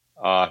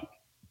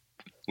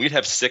 we'd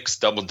have 6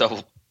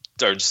 double-double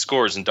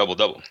scores in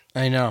double-double.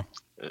 I know.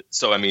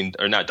 So, I mean,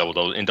 or not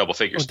double-double, in double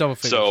figures. Oh, double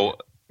figures. So,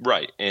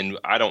 right. And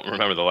I don't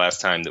remember the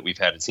last time that we've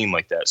had a team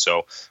like that.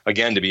 So,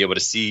 again, to be able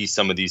to see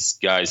some of these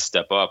guys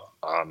step up,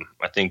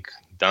 I think,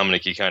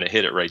 Dominic, you kind of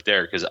hit it right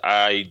there, because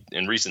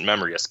in recent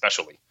memory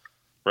especially,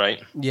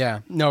 right? Yeah.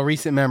 No,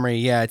 recent memory.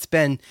 Yeah, it's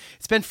been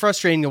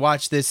frustrating to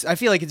watch this. I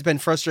feel like it's been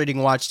frustrating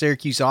to watch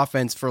Syracuse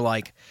offense for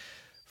like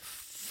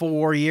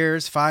 4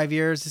 years, 5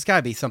 years. It's got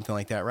to be something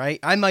like that, right?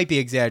 I might be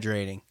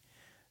exaggerating.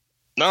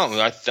 No,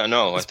 I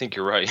think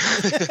you're right.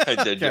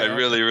 I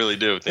really, really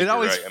do think you're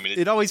right. I mean,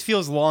 it always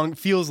feels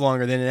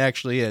longer than it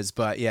actually is,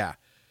 but yeah.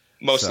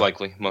 Most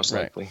likely. What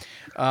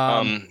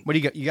do you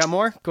got? You got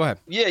more? Go ahead.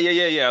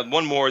 Yeah.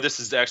 One more. This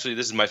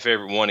is my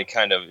favorite one. It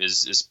kind of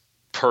is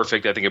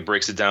perfect. I think it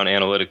breaks it down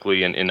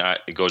analytically, and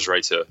it goes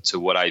right to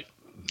what I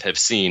have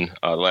seen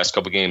the last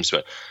couple games.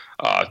 But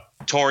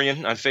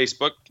Torian on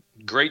Facebook,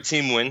 great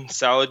team win,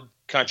 solid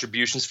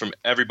contributions from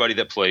everybody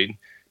that played.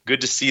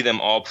 Good to see them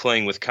all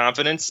playing with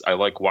confidence. I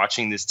like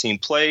watching this team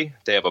play.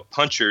 They have a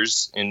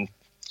punchers in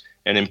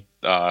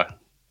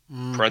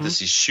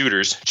parentheses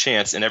shooters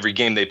chance in every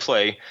game they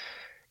play.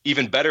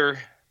 Even better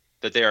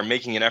that they are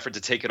making an effort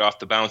to take it off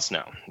the bounce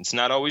now. It's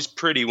not always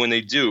pretty when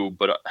they do,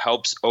 but it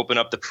helps open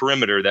up the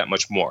perimeter that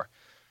much more.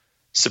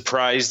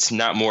 Surprised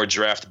not more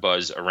draft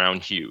buzz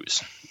around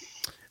Hughes.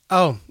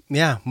 Oh,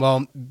 yeah.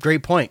 Well,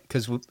 great point,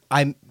 because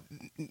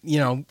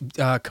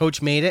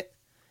Coach made it.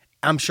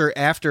 I'm sure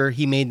after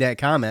he made that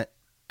comment,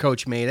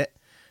 Coach made it.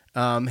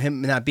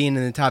 Him not being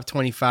in the top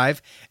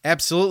 25.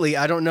 Absolutely.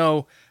 I don't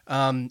know.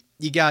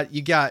 You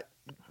got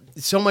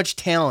so much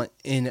talent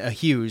in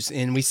Hughes,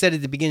 and we said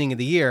at the beginning of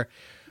the year,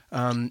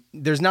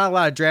 there's not a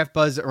lot of draft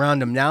buzz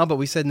around him now, but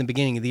we said in the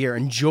beginning of the year,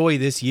 enjoy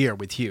this year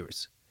with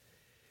Hughes,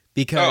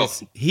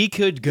 because he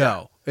could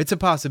go. It's a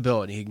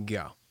possibility he can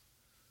go.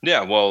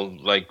 Yeah, well,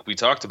 like we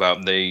talked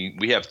about,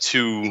 we have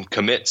 2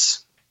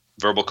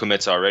 verbal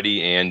commits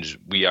already, and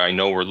I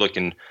know we're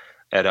looking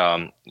at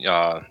a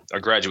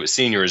graduate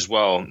senior as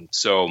well.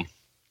 So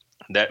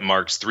that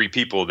marks 3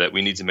 people that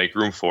we need to make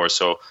room for.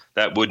 So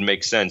that would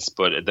make sense.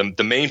 But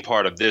the main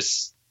part of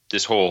this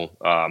whole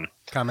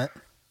comment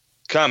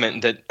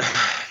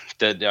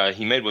that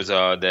he made was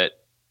that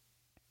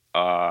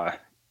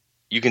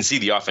you can see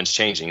the offense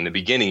changing. In the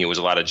beginning, it was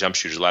a lot of jump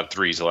shooters, a lot of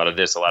threes, a lot of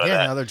this, a lot of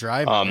that. Yeah, now they're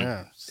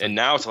driving. And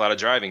now it's a lot of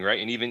driving, right?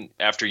 And even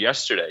after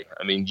yesterday,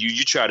 I mean,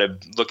 you try to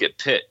look at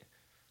Pitt.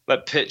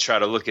 Let Pitt try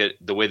to look at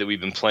the way that we've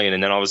been playing,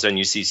 and then all of a sudden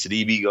you see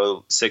Sidibe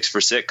go 6 for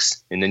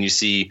 6, and then you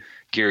see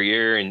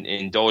Guerriere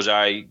and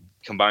Dolzaj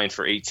combined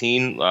for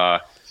 18.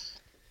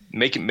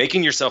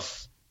 Making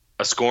yourself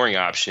a scoring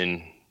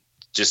option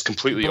just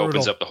completely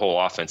opens up the whole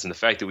offense. And the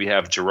fact that we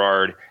have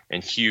Girard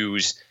and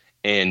Hughes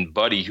and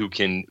Buddy who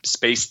can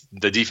space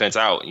the defense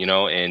out,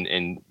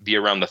 and be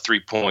around the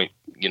 3-point,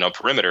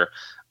 perimeter,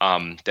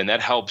 then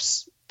that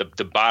helps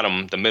the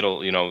bottom, the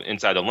middle,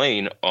 inside the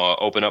lane,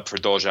 open up for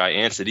Dolzaj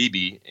and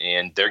Sidibe,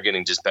 and they're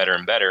getting just better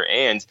and better.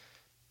 And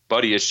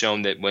Buddy has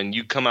shown that when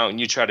you come out and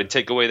you try to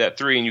take away that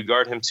 3 and you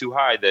guard him too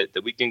high,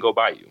 that we can go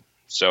by you.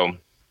 So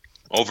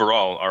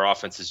overall, our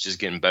offense is just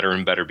getting better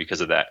and better because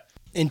of that.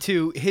 And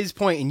to his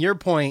point and your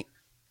point,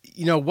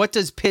 what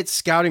does Pitt's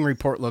scouting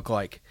report look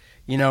like?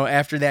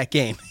 After that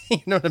game,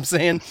 you know what I'm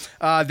saying?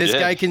 This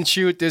guy can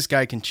shoot. This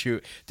guy can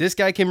shoot. This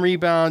guy can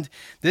rebound.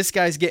 This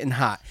guy's getting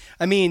hot.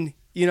 I mean,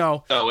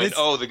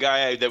 the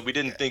guy that we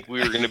didn't think we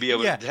were going to be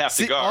able to have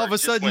to guard. All of a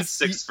sudden, went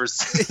 6 for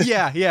 6.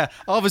 Yeah.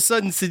 All of a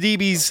sudden,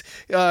 Sidibe's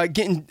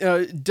getting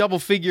double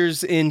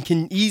figures and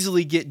can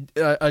easily get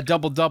a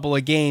double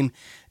a game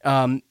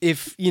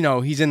if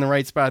he's in the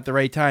right spot at the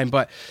right time.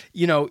 But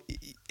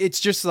it's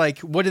just like,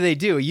 what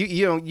do?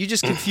 You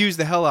just confuse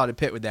the hell out of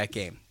Pitt with that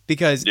game,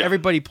 because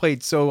everybody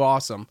played so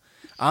awesome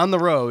on the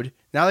road.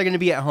 Now they're going to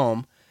be at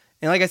home.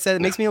 And like I said,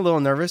 it makes me a little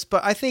nervous,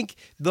 but I think,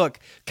 look,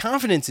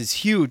 confidence is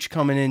huge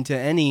coming into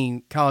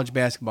any college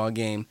basketball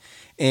game,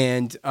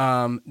 and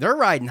they're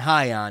riding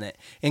high on it.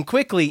 And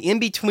quickly, in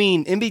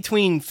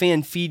between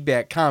fan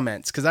feedback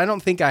comments, because I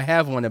don't think I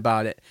have one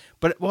about it,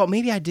 but, well,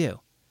 maybe I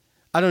do.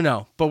 I don't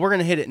know, but we're going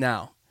to hit it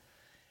now.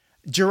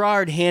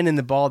 Girard handing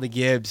the ball to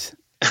Gibbs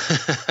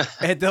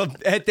at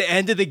the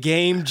end of the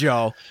game,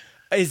 Joe.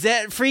 Is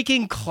that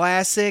freaking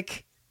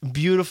classic,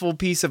 beautiful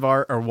piece of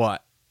art or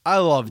what? I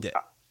loved it.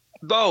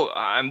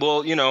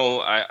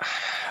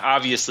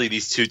 Obviously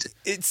these two.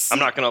 I'm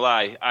not gonna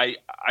lie. I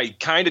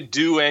kind of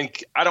do, and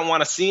I don't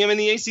want to see him in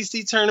the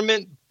ACC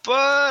tournament.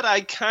 but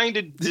I kind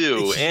of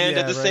do. And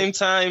at the same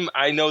time,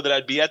 I know that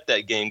I'd be at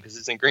that game because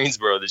it's in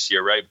Greensboro this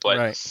year, right?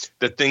 But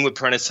the thing with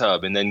Prentice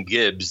Hub and then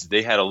Gibbs,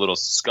 they had a little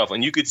scuffle.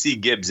 And you could see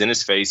Gibbs in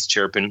his face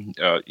chirping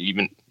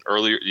even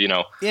earlier,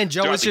 Yeah, and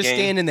Joe was just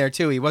standing there,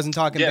 too. He wasn't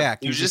talking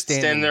back. He was just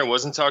standing there,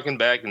 wasn't talking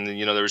back. And then,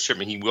 there was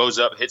chirping. He goes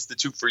up, hits the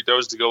 2 free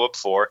throws to go up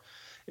 4.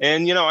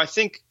 And, I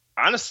think,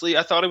 honestly,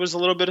 I thought it was a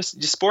little bit of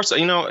just sports.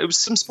 It was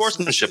some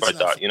sportsmanship, I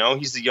thought.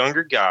 He's the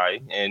younger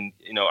guy. And,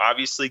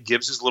 obviously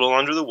Gibbs was a little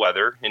under the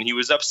weather. And he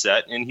was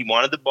upset. And he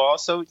wanted the ball,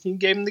 so he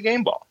gave him the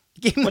game ball.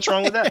 What's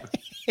wrong with that?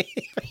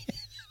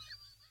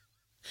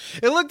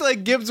 It looked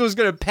like Gibbs was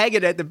going to peg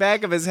it at the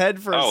back of his head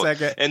for a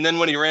second. And then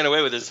when he ran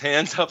away with his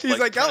hands up, he's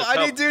like,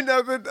 I didn't do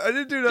nothing.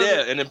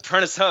 Yeah, and then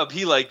Prentice Hub,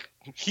 he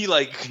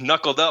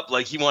knuckled up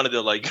like he wanted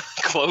to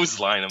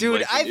clothesline him.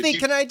 Dude,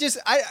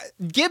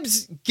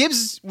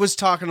 Gibbs was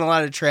talking a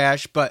lot of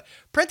trash, but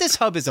Prentice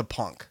Hub is a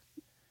punk.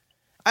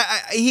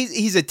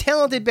 He's a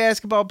talented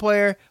basketball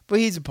player, but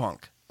he's a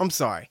punk. I'm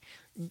sorry.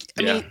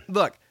 I mean,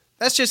 look.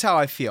 That's just how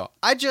I feel.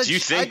 I judge. Do you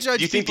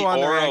think the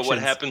aura of what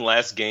happened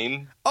last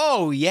game?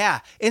 Oh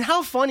yeah, and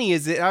how funny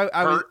is it?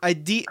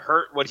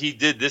 Hurt what he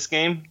did this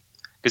game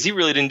because he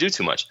really didn't do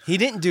too much. He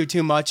didn't do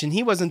too much, and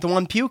he wasn't the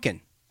one puking.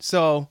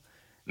 So,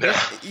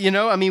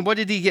 I mean, what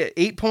did he get?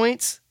 8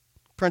 points.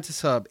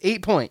 Prentice Hub,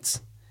 8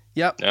 points.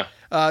 Yep.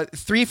 Yeah.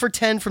 3 for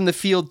 10 from the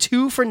field,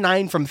 2 for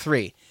 9 from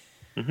 3.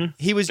 Mm-hmm.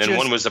 He was. And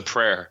one was a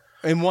prayer.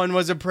 And one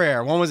was a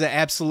prayer. One was an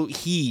absolute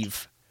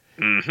heave.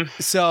 Mm-hmm.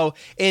 So,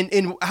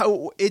 and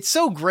how it's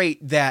so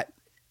great that,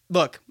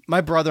 look, my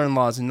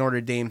brother-in-law is a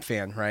Notre Dame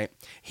fan, right?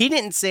 He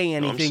didn't say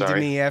anything to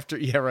me after.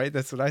 Yeah, right.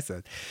 That's what I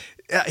said.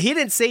 He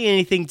didn't say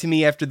anything to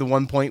me after the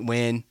 1-point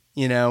win.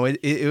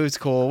 It was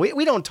cool.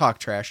 We don't talk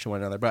trash to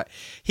one another, but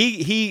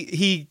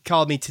he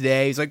called me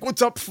today. He's like,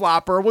 "What's up,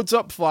 Flopper? What's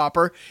up,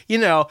 Flopper?"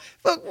 Look,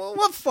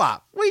 what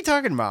flop? What are you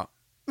talking about,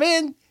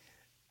 man?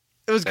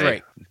 It was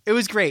great. It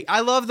was great. I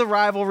love the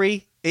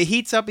rivalry. It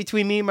heats up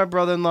between me and my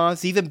brother-in-law.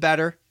 It's even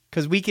better.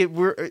 Because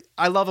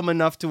I love him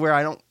enough to where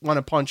I don't want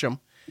to punch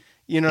him.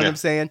 You know what I'm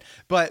saying?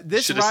 But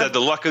this should have said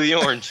the luck of the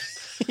orange.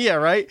 Yeah,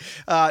 right.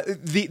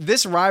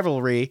 This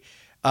rivalry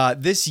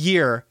this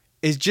year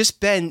is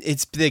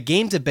the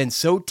games have been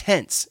so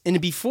tense, and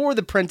before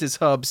the Prentice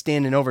Hub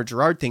standing over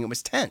Girard thing, it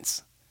was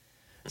tense.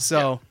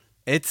 So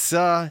it's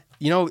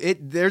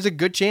there's a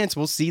good chance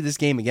we'll see this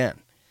game again.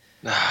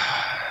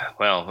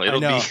 Well, it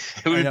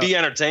would be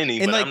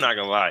entertaining, but I'm not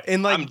gonna lie.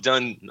 And I'm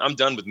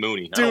done with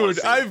Mooney. Dude,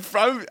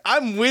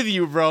 I'm with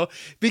you, bro.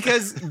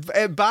 Because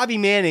Bobby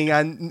Manning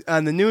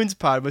on the Noons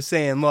pod was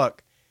saying,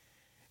 look,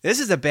 this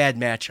is a bad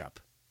matchup.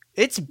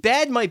 It's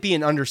bad might be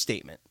an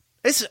understatement.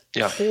 It's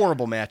a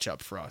horrible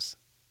matchup for us.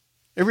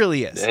 It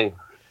really is.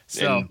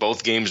 And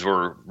both games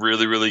were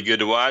really, really good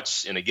to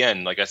watch. And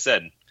again, like I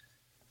said,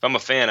 if I'm a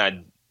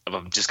fan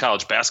of just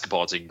college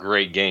basketball, it's a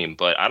great game.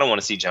 But I don't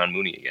want to see John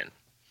Mooney again.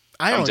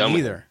 I don't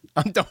either.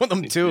 I'm done with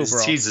him too,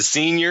 bro. He's a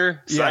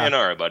senior.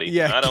 Sayonara, buddy.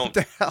 Yeah, I don't.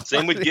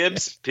 Same with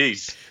Gibbs.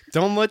 Peace.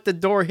 Don't let the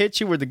door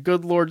hit you or the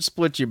good Lord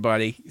split you,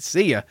 buddy.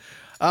 See ya.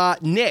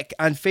 Nick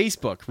on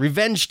Facebook.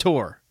 Revenge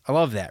Tour. I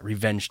love that.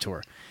 Revenge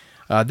Tour.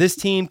 This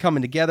team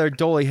coming together.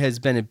 Dolly has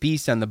been a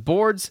beast on the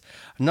boards.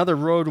 Another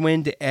road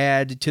win to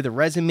add to the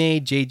resume.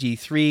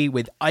 JG3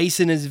 with ice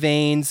in his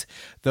veins,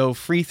 though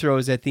free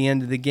throws at the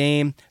end of the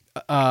game.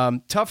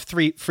 Tough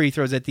free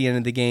throws at the end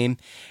of the game.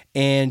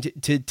 And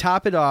to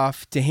top it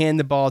off, to hand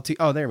the ball to...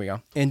 Oh, there we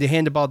go. And to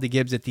hand the ball to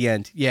Gibbs at the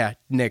end. Yeah,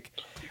 Nick.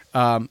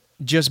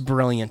 Just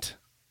brilliant.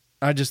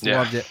 I just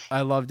loved it.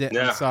 I loved it.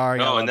 Yeah. I'm sorry.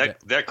 Oh, and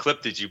that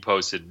clip that you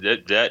posted,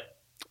 that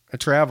I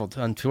traveled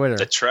on Twitter.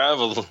 That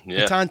traveled,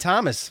 yeah. Etan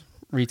Thomas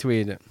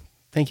retweeted it.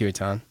 Thank you,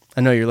 Etan. I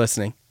know you're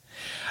listening.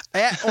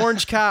 At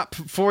Orange Cop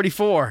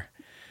 44.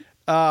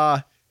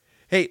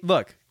 Hey,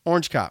 look,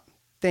 Orange Cop.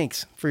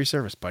 Thanks for your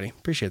service, buddy.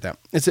 Appreciate that.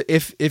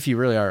 If you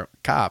really are a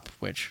cop,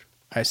 which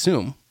I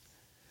assume.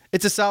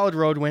 It's a solid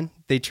road win.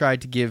 They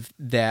tried to give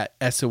that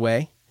S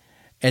away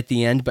at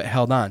the end, but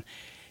held on.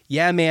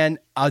 Yeah, man.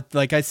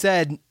 Like I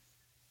said,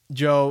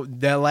 Joe,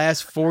 the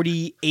last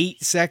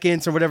 48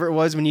 seconds or whatever it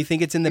was when you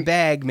think it's in the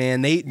bag,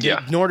 man,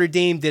 Notre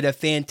Dame did a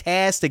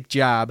fantastic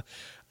job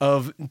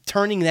of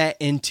turning that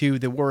into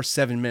the worst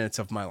 7 minutes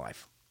of my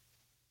life.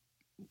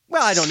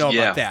 Well, I don't know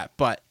about that,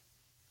 but,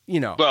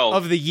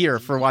 of the year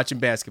for watching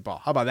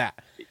basketball. How about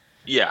that?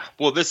 Yeah.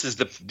 Well, this is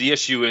the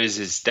issue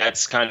is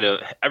that's kind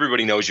of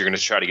everybody knows you're going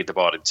to try to get the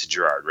ball to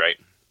Girard, right?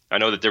 I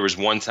know that there was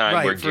one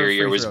time where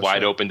Guerrier was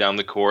wide open down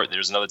the court. There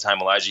was another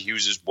time Elijah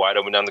Hughes was wide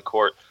open down the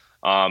court.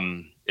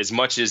 As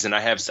much as, and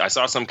I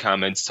saw some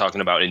comments talking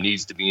about it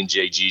needs to be in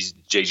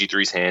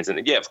JG3's hands.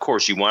 And yeah, of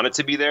course you want it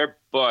to be there,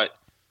 but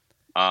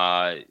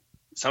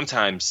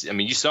sometimes, I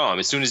mean, you saw him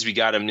as soon as we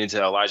got him into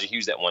Elijah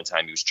Hughes that one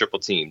time, he was triple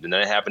teamed. And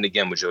then it happened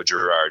again with Joe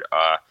Girard.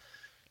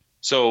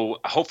 So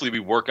hopefully we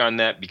work on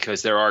that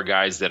because there are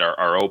guys that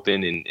are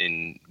open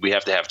and we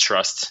have to have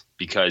trust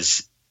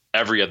because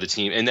every other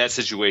team in that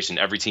situation,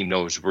 every team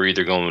knows we're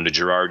either going to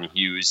Girard and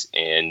Hughes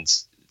and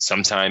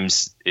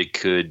sometimes it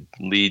could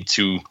lead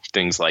to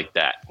things like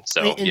that.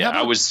 So, and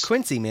how about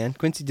Quincy, man.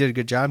 Quincy did a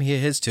good job. He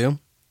hit his too.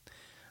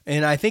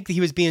 And I think that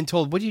he was being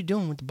told, what are you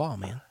doing with the ball,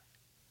 man?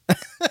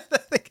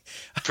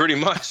 Pretty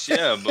much,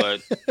 yeah,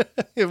 but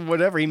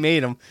whatever, he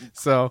made him.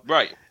 So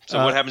right.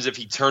 So what happens if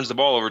he turns the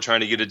ball over trying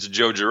to get it to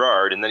Joe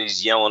Girard, and then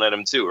he's yelling at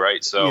him too,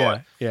 right? So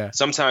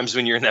sometimes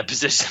when you're in that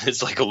position,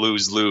 it's like a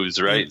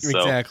lose-lose, right?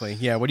 Exactly.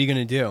 Yeah. What are you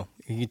going to do?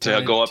 You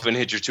go up and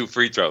hit your 2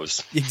 free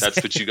throws. Exactly.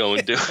 That's what you go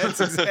and do. That's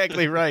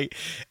exactly right.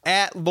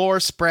 At Lore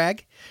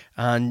Sprague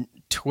on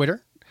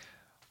Twitter.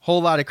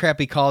 Whole lot of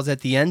crappy calls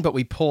at the end, but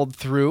we pulled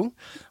through.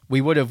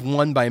 We would have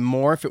won by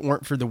more if it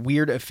weren't for the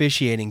weird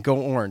officiating. Go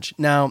Orange.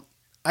 Now,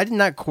 I did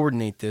not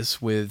coordinate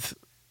this with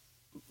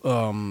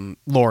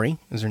Lori,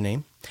 is her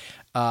name.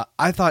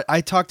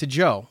 I talked to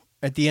Joe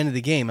at the end of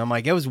the game. I'm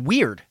like, it was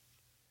weird.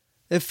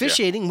 The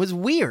officiating was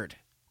weird.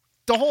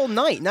 The whole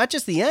night, not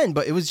just the end,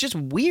 but it was just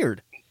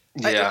weird.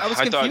 Yeah, I was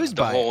confused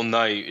thought by the whole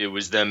night it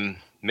was them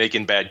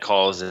making bad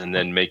calls and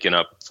then making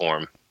up for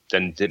him.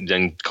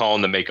 Then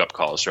calling the makeup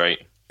calls, right?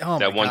 Oh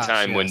that one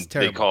time when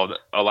terrible. They called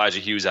Elijah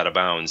Hughes out of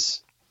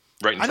bounds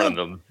right in front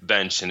of the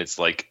bench, and it's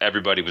like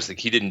everybody was like,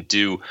 he didn't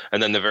do.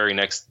 And then the very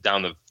next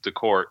down the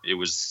court, it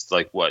was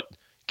like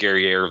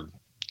Gary Ayer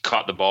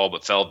caught the ball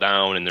but fell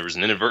down, and there was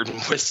an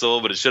inadvertent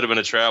whistle, but it should have been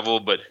a travel.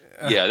 But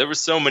yeah, there were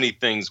so many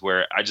things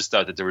where I just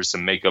thought that there were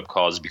some makeup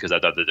calls because I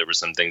thought that there were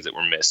some things that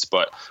were missed.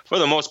 But for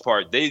the most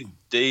part, they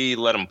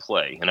let them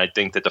play, and I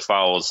think that the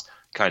fouls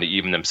kind of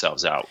evened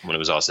themselves out when it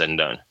was all said and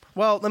done.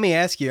 Well, let me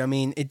ask you. I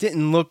mean, it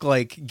didn't look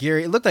like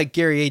Gary. It looked like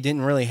Gary A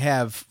didn't really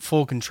have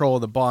full control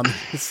of the ball. I mean,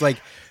 it's like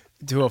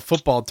to a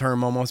football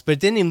term almost, but it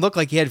didn't even look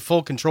like he had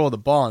full control of the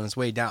ball on his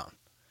way down.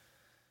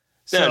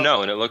 So,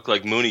 no, and it looked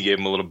like Mooney gave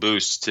him a little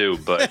boost too.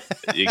 But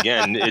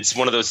again, it's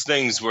one of those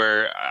things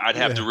where I'd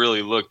have to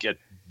really look at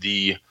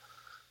the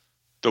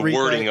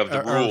wording of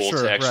the rule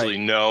to actually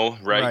know,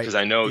 right? Because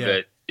I know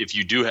that if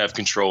you do have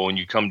control and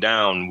you come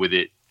down with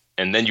it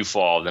and then you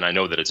fall, then I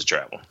know that it's a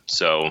travel.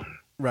 So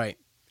right.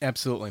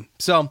 Absolutely.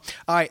 So, all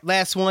right,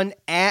 last one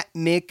at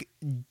Mick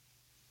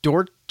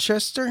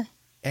Dorchester.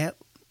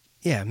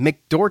 Mick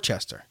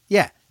Dorchester.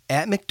 Yeah,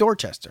 at Mick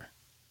Dorchester.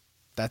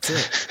 That's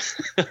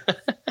it.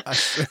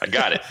 I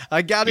got it.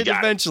 I got it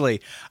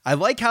eventually. I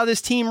like how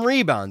this team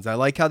rebounds. I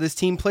like how this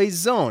team plays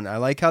zone. I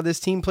like how this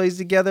team plays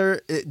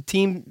together.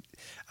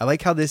 I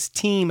like how this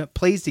team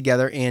plays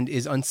together and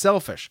is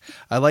unselfish.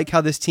 I like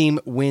how this team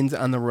wins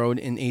on the road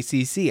in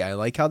ACC. I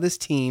like how this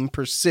team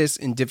persists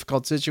in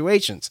difficult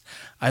situations.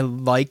 I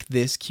like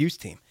this Cuse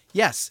team.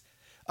 Yes.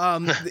 He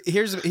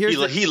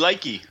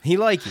likey.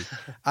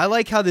 I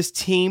like how this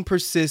team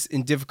persists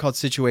in difficult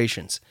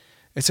situations.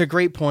 It's a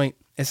great point.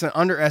 It's an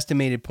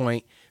underestimated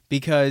point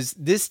because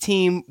this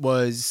team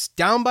was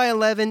down by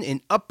 11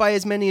 and up by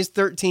as many as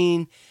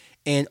 13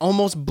 and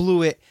almost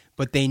blew it,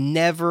 but they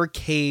never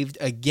caved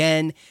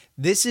again.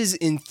 This is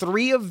in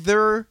 3 of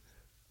their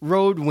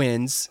road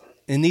wins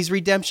in these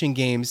redemption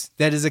games.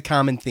 That is a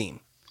common theme.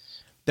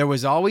 There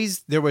was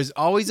always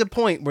a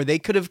point where they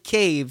could have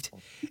caved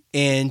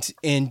and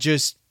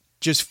just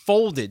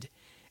folded,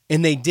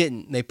 and they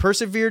didn't. They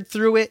persevered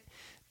through it,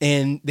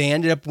 and they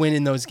ended up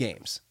winning those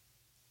games.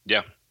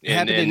 Yeah. It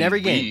happened in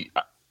every game.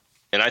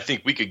 And I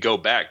think we could go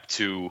back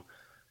to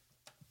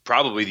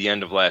probably the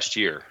end of last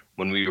year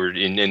when we were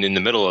in the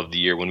middle of the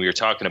year when we were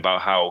talking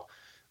about how,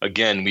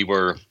 again, we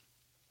were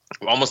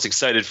almost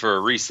excited for a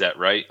reset,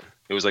 right?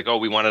 It was like,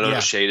 we wanted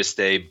O'Shea to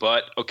stay,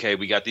 but okay,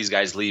 we got these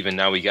guys leaving.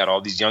 Now we got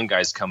all these young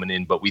guys coming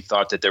in, but we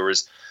thought that there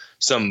was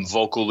some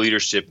vocal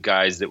leadership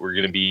guys that were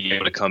going to be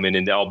able to come in,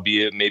 and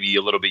albeit maybe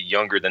a little bit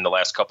younger than the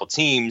last couple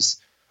teams.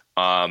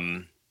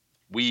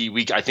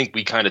 I think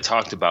we kind of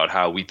talked about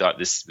how we thought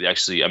this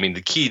actually, I mean,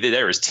 the key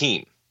there is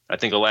team. I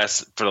think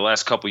for the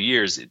last couple of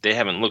years, they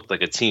haven't looked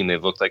like a team.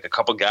 They've looked like a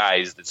couple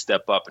guys that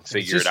step up and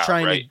figure it out,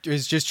 right? It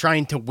was just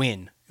trying to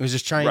win. It was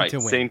just trying to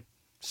win.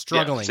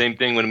 Struggling. Yeah, same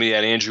thing when we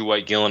had Andrew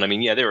White Gillen. I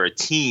mean, they were a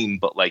team,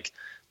 but like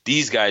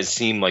these guys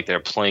seem like they're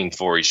playing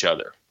for each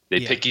other. They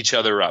pick each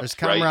other up, There's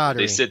right?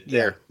 camaraderie. They sit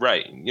there,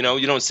 right? You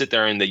don't sit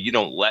there and you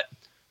don't let. I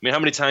mean, how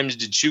many times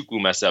did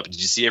Chukwu mess up? Did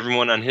you see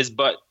everyone on his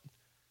butt?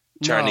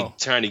 Trying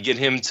to get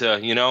him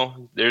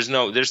to,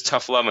 there's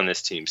tough love on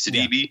this team.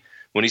 Sidibe,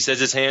 when he says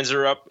his hands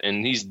are up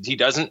and he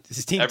doesn't,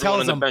 his team everyone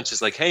on the bench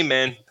is like, hey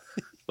man,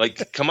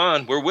 like, come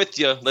on, we're with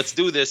you. Let's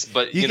do this.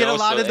 But you get a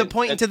lot of the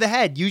pointing to the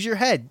head. Use your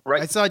head.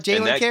 Right. I saw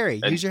Jalen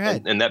Carey. Use your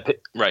head. And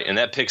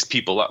that picks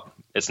people up.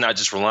 It's not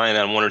just relying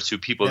on one or two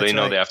people. They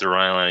know they have to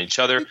rely on each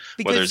other,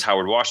 whether it's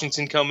Howard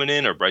Washington coming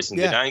in or Bryson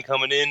Godine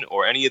coming in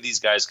or any of these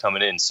guys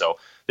coming in. So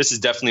this is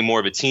definitely more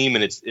of a team,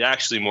 and it's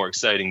actually more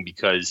exciting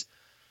because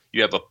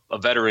you have a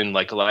veteran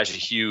like Elijah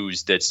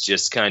Hughes that's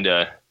just kind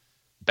of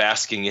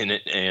basking in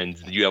it, and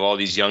you have all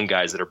these young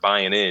guys that are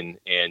buying in,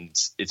 and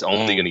it's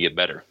only going to get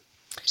better.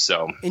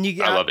 So I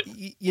love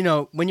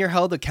it. When you're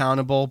held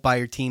accountable by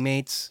your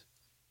teammates,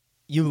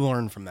 you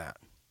learn from that.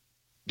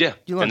 Yeah,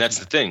 and that's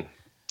the thing.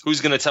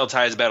 Who's going to tell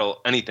Tyus Battle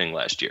anything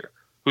last year?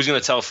 Who's going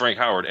to tell Frank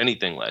Howard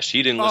anything last year?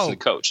 He didn't listen to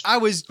coach. I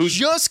was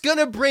just going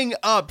to bring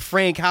up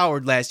Frank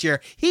Howard last year.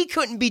 He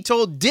couldn't be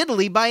told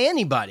diddly by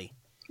anybody.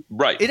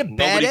 Right. He had a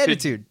bad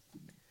attitude.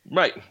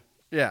 Right.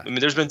 Yeah. I mean,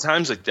 there's been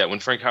times like that when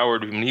Frank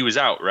Howard, when he was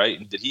out,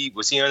 right?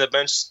 Was he on the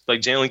bench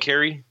like Jalen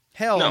Carey?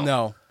 Hell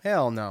no.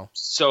 Hell no.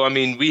 So, I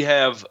mean, we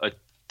have a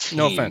team,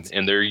 no offense,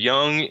 and they're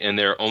young, and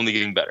they're only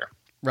getting better.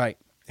 Right.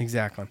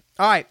 Exactly.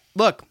 All right.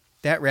 Look,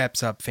 that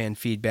wraps up fan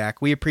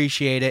feedback. We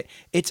appreciate it.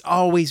 It's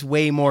always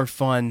way more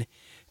fun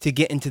to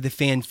get into the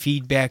fan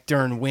feedback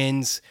during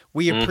wins.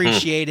 We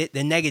appreciate it. The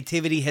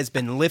negativity has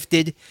been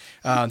lifted.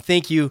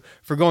 Thank you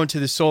for going to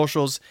the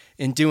socials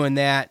and doing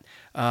that.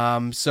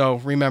 So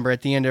remember,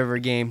 at the end of every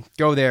game,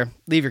 go there,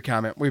 leave your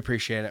comment. We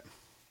appreciate it.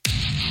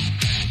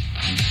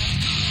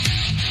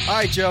 All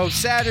right, Joe,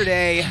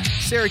 Saturday,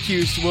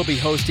 Syracuse will be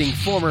hosting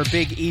former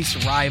Big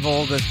East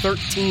rival, the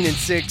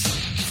 13-6,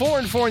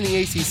 4-4 in the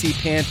ACC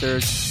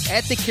Panthers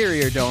at the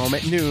Carrier Dome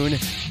at noon.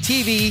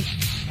 TV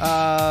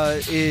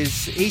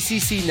is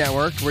ACC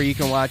Network, where you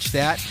can watch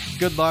that.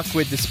 Good luck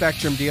with the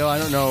Spectrum deal. I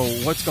don't know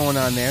what's going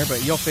on there,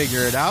 but you'll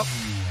figure it out.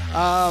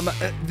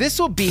 This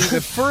will be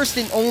the first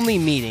and only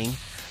meeting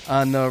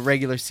on the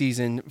regular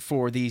season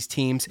for these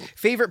teams.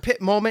 Favorite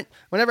Pitt moment?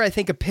 Whenever I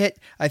think of Pitt,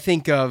 I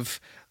think of...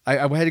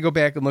 I had to go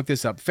back and look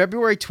this up.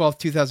 February 12th,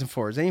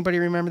 2004. Does anybody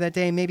remember that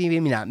day? Maybe,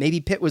 maybe not.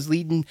 Maybe Pitt was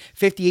leading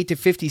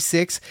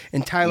 58-56,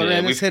 and Tyler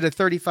Ennis hit a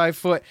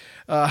 35-foot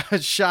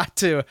shot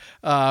to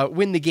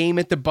win the game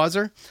at the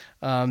buzzer.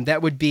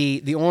 That would be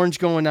the Orange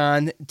going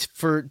on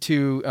for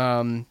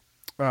the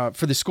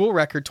school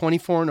record,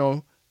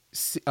 24-0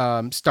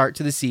 start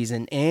to the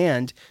season,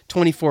 and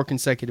 24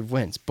 consecutive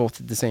wins, both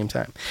at the same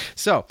time.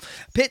 So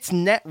Pitt's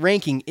net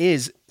ranking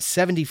is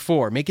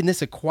 74, making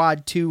this a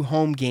quad 2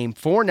 home game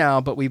for now,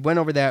 but we went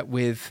over that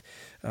with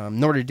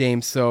Notre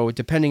Dame, so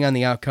depending on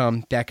the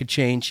outcome, that could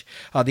change.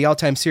 The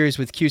all-time series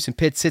with Cuse and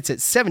Pitt sits at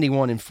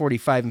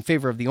 71-45 in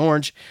favor of the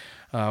Orange.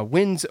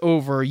 Wins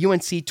over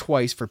UNC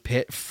twice for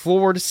Pitt,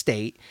 Florida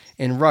State,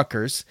 and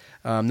Rutgers.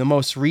 The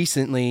most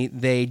recently,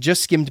 they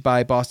just skimmed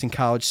by Boston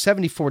College,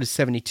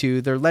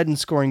 74-72. They're led in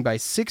scoring by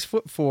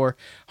 6'4",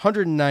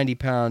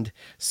 190-pound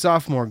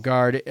sophomore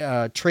guard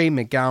Trey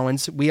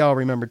McGowens. We all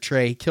remember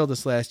Trey. He killed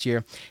us last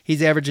year.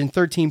 He's averaging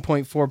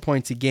 13.4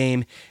 points a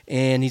game,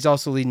 and he's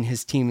also leading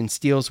his team in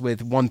steals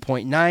with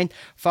 1.9,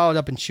 followed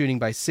up in shooting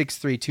by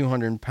 6'3",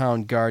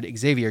 200-pound guard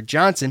Xavier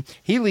Johnson.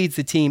 He leads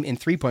the team in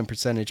three-point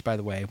percentage, by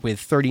the way,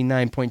 with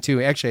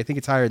 39.2. Actually, I think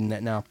it's higher than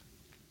that now.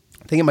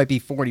 I think it might be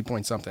 40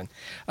 point something.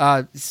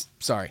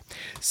 Sorry.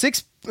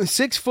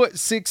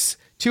 6'6",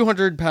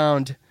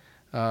 200-pound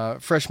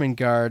freshman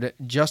guard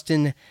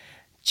Justin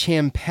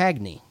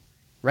Champagny.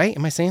 Right?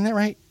 Am I saying that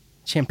right?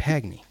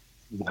 Champagny.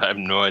 I have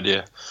no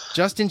idea.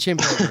 Justin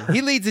Champagny.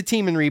 He leads the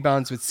team in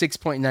rebounds with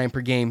 6.9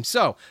 per game.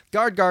 So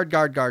guard.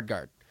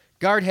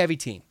 Guard heavy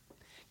team.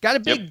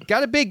 Got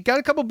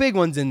a couple big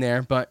ones in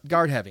there, but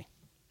guard heavy.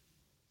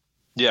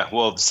 Yeah,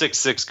 well, the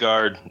 6'6"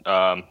 guard,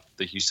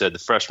 like you said, the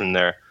freshman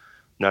there,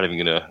 not even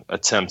going to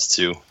attempt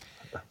to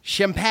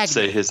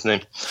say his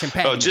name.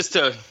 Oh,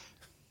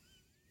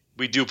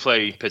 we do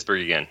play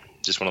Pittsburgh again.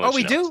 Just want to let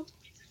you know. Oh, we do?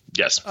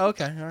 Yes. Oh,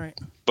 okay, all right.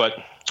 But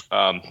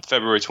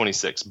February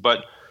 26th.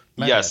 But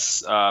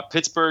yes,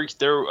 Pittsburgh,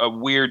 they're a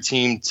weird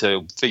team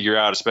to figure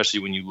out, especially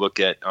when you look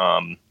at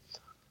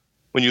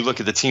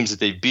the teams that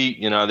they beat.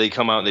 You know, they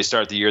come out and they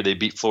start the year, they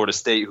beat Florida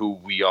State, who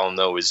we all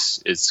know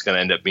is going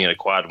to end up being a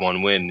quad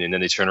 1 win, and then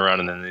they turn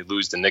around and then they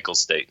lose to Nicholls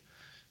State.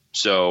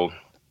 So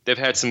they've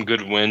had some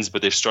good wins,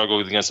 but they've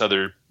struggled against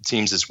other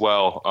teams as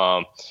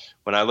well.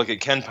 When I look at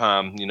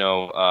KenPom,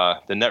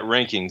 the net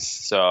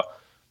rankings,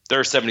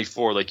 they're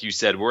 74, like you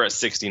said. We're at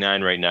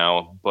 69 right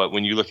now. But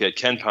when you look at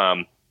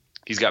KenPom,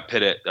 he's got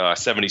Pitt at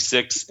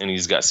 76, and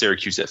he's got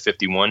Syracuse at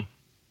 51.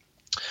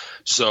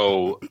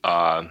 So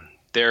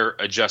their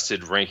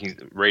adjusted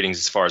ratings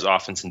as far as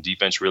offense and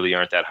defense really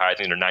aren't that high. I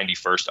think they're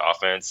 91st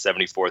offense,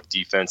 74th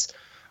defense.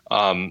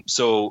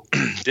 So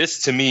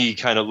this, to me,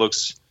 kind of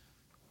looks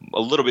a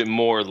little bit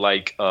more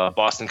like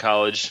Boston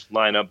College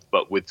lineup,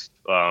 but with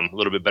a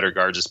little bit better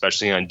guards,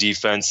 especially on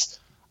defense.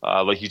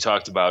 Like you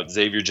talked about,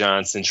 Xavier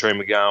Johnson, Trey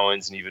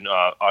McGowens, and even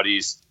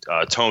Audis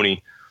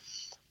Tony,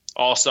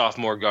 all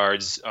sophomore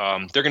guards.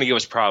 They're going to give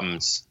us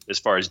problems as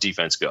far as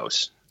defense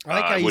goes. I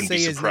like how you say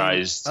his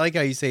name. I like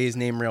how you say his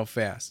name real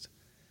fast.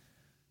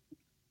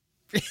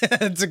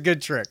 It's a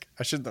good trick.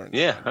 I should learn.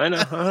 Yeah, I know.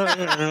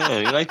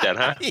 You like that,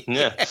 huh?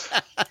 Yeah.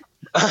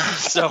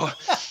 So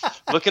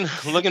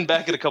looking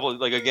back at a couple,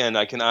 like, again,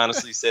 I can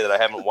honestly say that I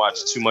haven't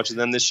watched too much of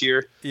them this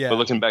year. Yeah. But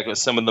looking back at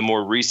some of the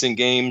more recent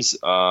games,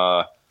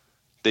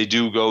 they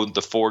do go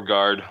the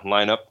 4-guard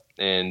lineup,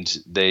 and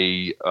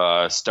they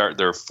start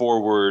their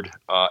forward,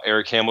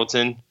 Eric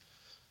Hamilton,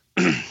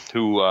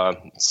 who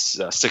 6'9",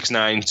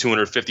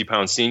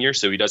 250-pound senior.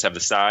 So he does have the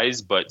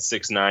size, but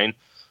 6'9".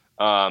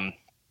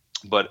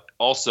 But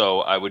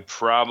also, I would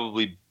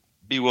probably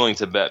be willing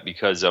to bet,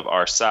 because of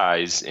our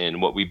size and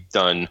what we've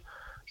done,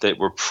 that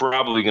we're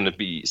probably going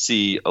to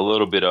see a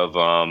little bit of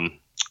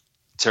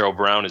Terrell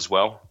Brown as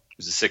well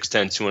who's a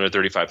 6'10",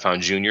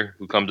 235-pound junior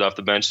who comes off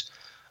the bench.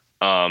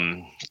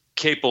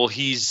 Capel,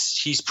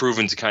 he's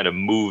proven to kind of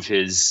move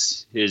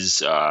his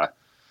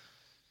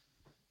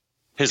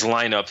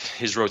lineup,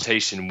 his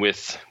rotation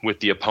with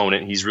the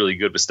opponent. He's really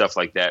good with stuff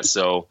like that.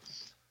 So,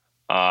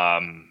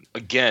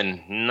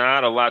 again,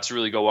 not a lot to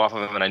really go off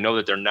of him. And I know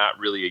that they're not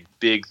really a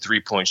big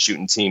 3-point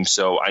shooting team.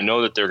 So I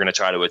know that they're going to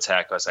try to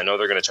attack us. I know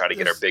they're going to try to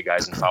get our big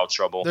guys in foul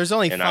trouble. There's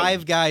only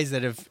 5 guys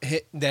that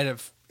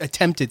have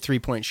attempted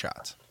 3-point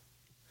shots.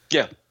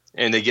 Yeah.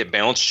 And they get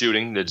balanced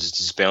shooting. They're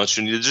just balanced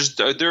shooting.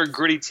 They're a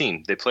gritty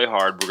team. They play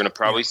hard. We're going to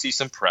probably see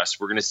some press.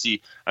 We're going to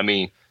see,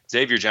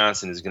 Xavier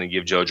Johnson is going to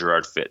give Joe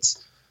Girard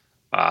fits.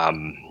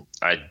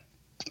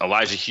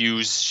 Elijah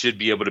Hughes should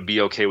be able to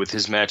be okay with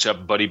his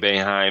matchup. Buddy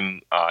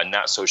Boeheim,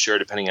 not so sure,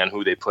 depending on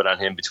who they put on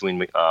him between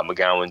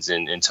McGowans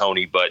and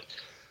Tony. But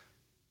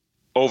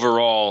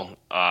overall,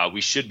 we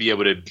should be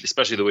able to,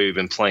 especially the way we've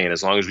been playing,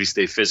 as long as we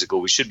stay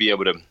physical, we should be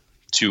able to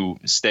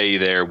stay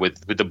there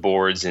with the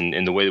boards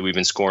and the way that we've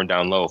been scoring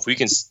down low. If we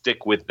can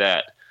stick with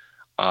that,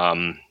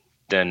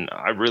 then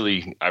I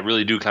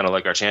really do kind of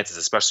like our chances,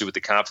 especially with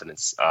the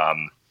confidence.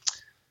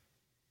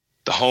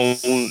 The home,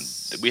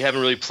 we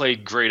haven't really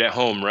played great at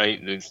home,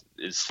 right?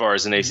 As far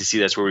as an ACC,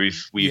 that's where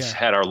we've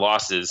had our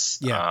losses.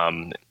 Yeah.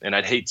 And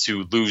I'd hate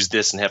to lose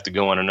this and have to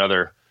go on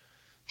another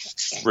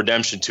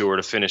redemption tour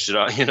to finish it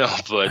up,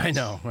 But I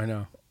know.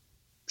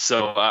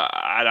 So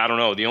I don't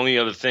know. The only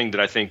other thing that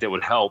I think that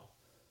would help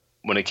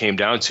when it came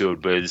down to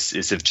it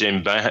is if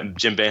Jim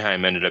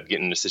Boeheim ended up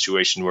getting in a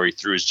situation where he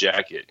threw his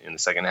jacket in the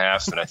second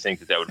half, and I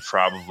think that would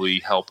probably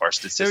help our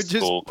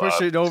statistical just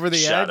push it over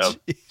the edge.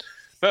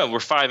 Well, we're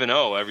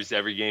 5-0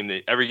 every game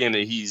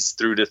that he's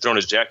thrown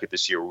his jacket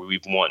this year.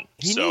 We've won.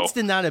 He needs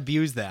to not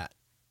abuse that.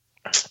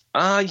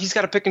 He's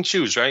got to pick and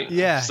choose, right?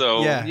 Yeah.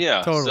 So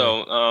yeah, totally.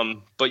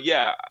 So but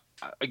yeah,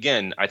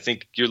 again, I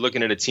think you're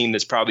looking at a team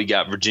that's probably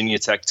got Virginia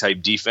Tech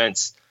type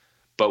defense,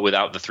 but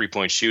without the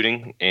 3-point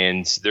shooting,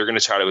 and they're going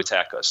to try to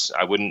attack us.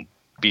 I wouldn't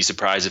be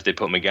surprised if they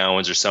put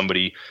McGowans or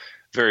somebody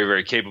very,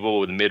 very capable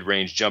with a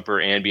mid-range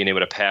jumper and being able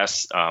to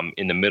pass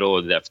in the middle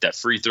of that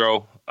free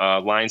throw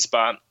line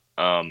spot.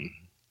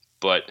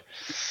 But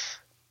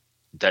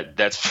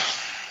that's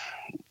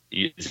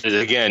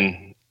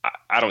again,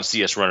 I don't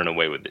see us running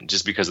away with it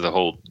just because of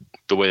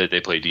the way that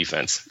they play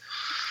defense.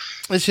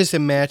 It's just a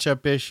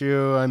matchup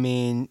issue.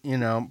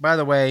 By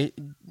the way,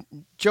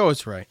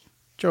 Joe's right.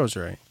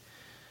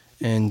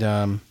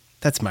 And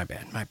that's my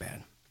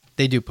bad.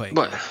 They do play.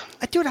 But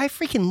dude, I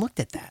freaking looked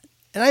at that.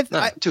 And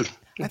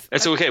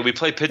it's okay. We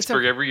play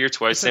Pittsburgh every year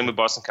twice. Same with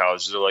Boston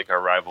College. They're like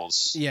our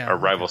rivals,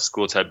 rival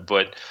school type.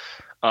 But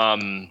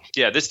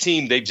this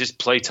team, they just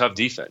play tough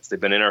defense. They've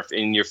been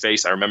in your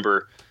face. I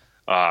remember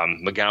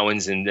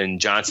McGowans and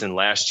Johnson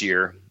last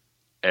year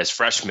as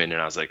freshmen,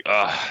 and I was like,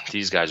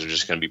 these guys are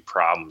just going to be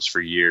problems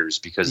for years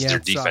because their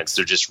defense,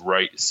 they're just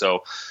right.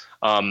 So,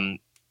 so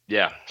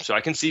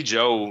I can see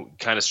Joe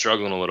kind of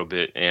struggling a little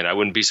bit, and I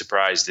wouldn't be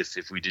surprised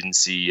if we didn't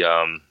see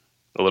a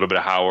little bit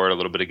of Howard, a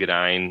little bit of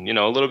Goodine,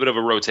 a little bit of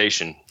a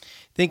rotation.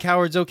 Think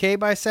Howard's okay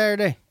by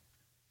Saturday?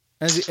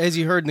 As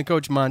you heard in the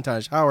coach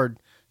montage, Howard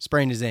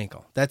sprained his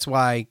ankle. That's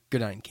why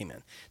Goodine came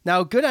in.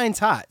 Now, Goodine's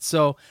hot,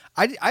 so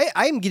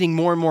I'm getting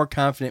more and more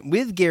confident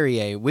with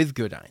Guerrier, with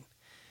Goodine.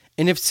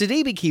 And if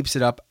Sidibe keeps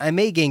it up, I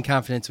may gain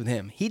confidence with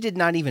him. He did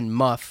not even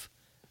muff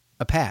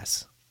a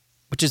pass,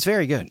 which is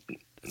very good.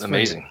 It's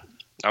amazing. Very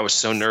good. I was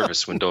so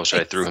nervous when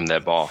Dolce threw him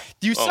that ball.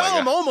 You saw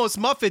him almost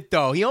muff it,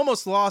 though. He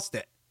almost lost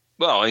it.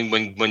 Well, and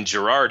when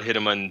Girard hit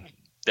him on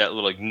that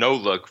little no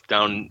look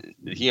down,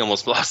 he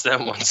almost lost that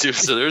one, too.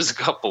 So there's a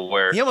couple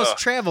where... He almost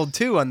traveled,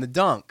 too, on the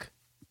dunk.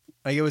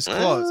 Like, it was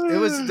close.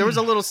 There was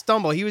a little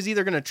stumble. He was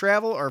either going to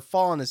travel or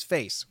fall on his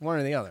face, one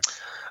or the other.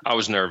 I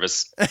was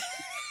nervous.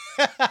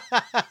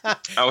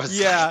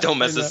 Don't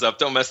mess this up.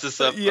 Don't mess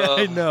this up. Yeah,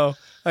 I know.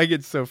 I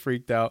get so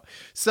freaked out.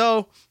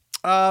 So,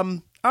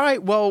 all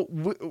right. Well,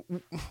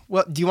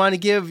 do you want to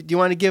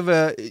give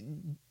a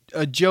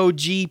Joe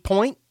G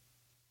point?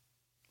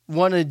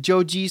 One of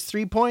Joe G's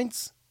 3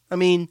 points? I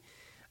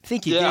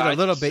think you gave a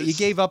little bit. You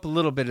gave up a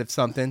little bit of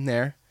something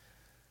there.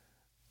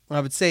 I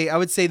would say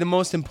the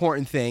most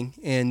important thing,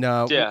 and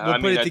we'll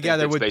put it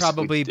together, would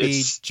probably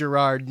be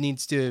Girard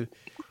needs to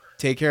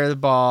take care of the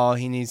ball.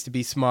 He needs to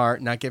be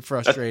smart, not get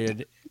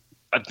frustrated.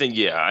 I think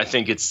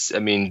it's,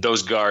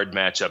 those guard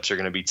matchups are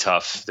going to be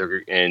tough.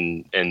 They're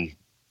going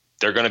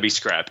to be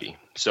scrappy.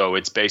 So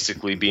it's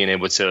basically being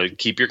able to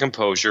keep your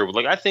composure.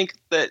 Like, I think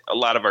that a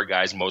lot of our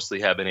guys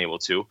mostly have been able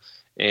to.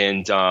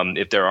 And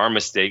if there are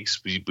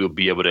mistakes, we'll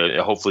be able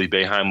to, hopefully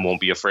Boeheim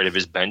won't be afraid of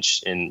his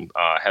bench and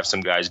have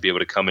some guys be able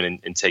to come in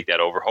and take that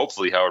over.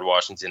 Hopefully Howard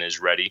Washington is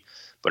ready.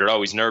 But it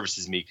always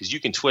nervouses me because you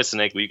can twist an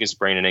ankle, you can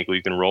sprain an ankle,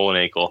 you can roll an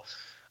ankle.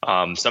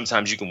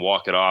 Sometimes you can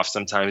walk it off.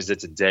 Sometimes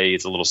it's a day,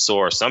 it's a little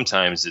sore.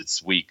 Sometimes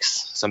it's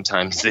weeks.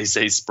 Sometimes they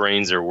say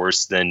sprains are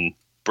worse than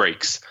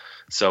breaks.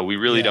 So we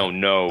really don't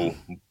know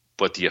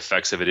what the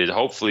effects of it is.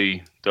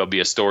 Hopefully there'll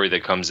be a story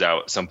that comes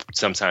out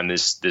sometime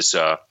this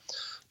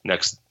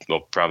next,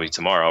 well, probably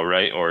tomorrow,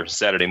 right? Or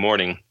Saturday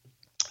morning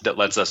that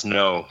lets us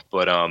know.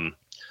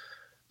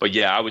 But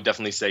yeah, I would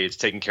definitely say it's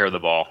taking care of the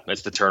ball.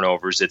 It's the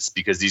turnovers. It's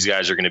because these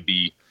guys are going to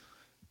be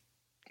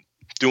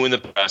doing the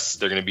best.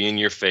 They're going to be in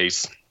your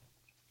face.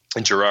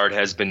 And Girard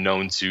has been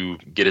known to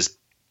get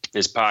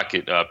his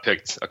pocket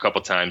picked a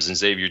couple times, and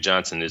Xavier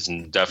Johnson is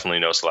definitely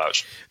no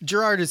slouch.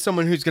 Girard is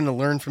someone who's going to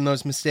learn from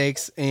those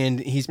mistakes, and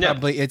he's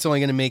probably it's only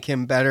going to make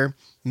him better,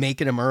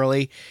 making him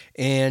early.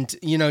 And,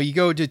 you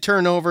go to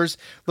turnovers.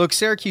 Look,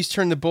 Syracuse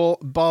turned the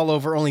ball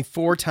over only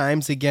 4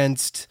 times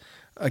against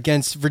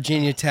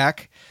Virginia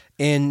Tech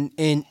and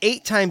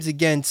 8 times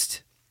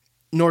against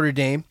Notre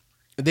Dame.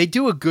 They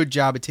do a good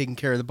job of taking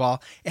care of the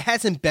ball. It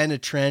hasn't been a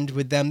trend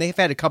with them. They've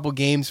had a couple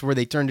games where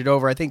they turned it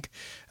over. I think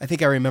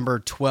I remember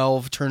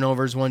 12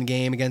 turnovers one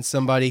game against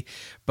somebody,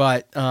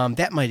 but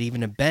that might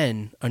even have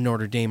been a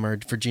Notre Dame or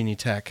Virginia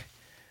Tech.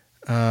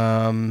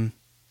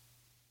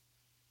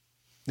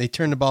 They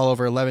turned the ball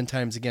over 11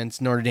 times against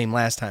Notre Dame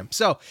last time.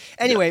 So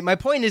anyway, my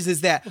point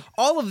is that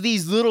all of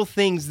these little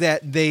things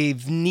that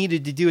they've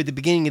needed to do at the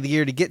beginning of the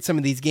year to get some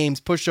of these games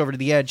pushed over to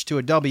the edge to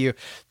a W,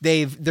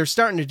 they're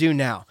starting to do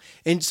now.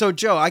 And so,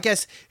 Joe, I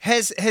guess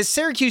has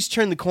Syracuse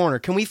turned the corner?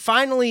 Can we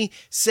finally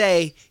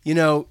say,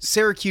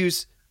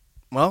 Syracuse,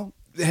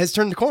 has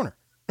turned the corner?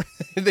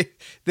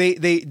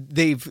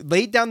 They've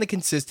laid down the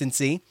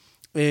consistency,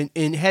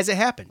 and has it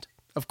happened?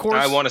 Of course.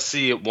 I want to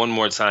see it one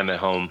more time at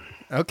home.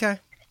 Okay.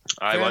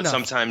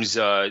 Sometimes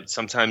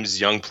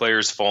young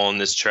players fall in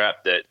this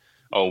trap that,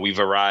 we've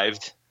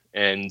arrived,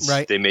 and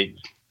they may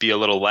be a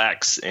little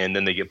lax, and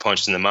then they get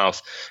punched in the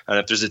mouth. And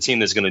if there's a team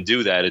that's going to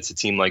do that, it's a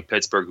team like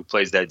Pittsburgh, who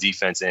plays that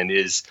defense and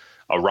is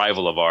a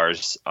rival of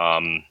ours.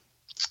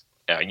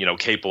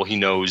 Capel, he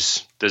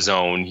knows the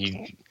zone.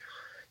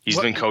 He's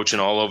been coaching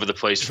all over the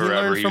place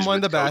forever. He was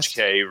with the Coach best.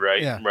 K,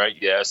 right? Yeah. Right.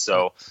 Yeah.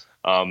 So.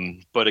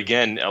 But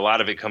again, a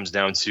lot of it comes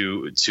down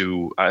to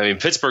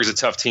Pittsburgh's a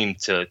tough team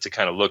to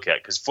kind of look at,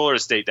 because Florida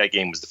State, that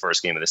game was the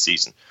first game of the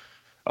season.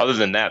 Other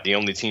than that, the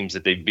only teams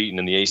that they've beaten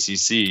in the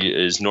ACC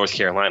is North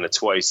Carolina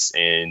twice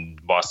and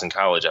Boston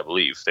College, I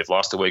believe. They've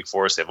lost to Wake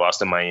Forest. They've lost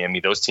to Miami.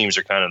 Those teams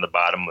are kind of the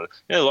bottom.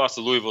 They lost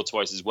to Louisville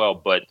twice as well.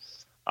 But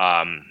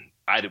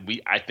I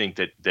think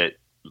that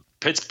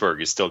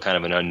Pittsburgh is still kind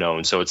of an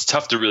unknown. So it's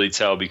tough to really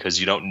tell because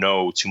you don't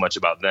know too much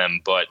about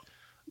them. But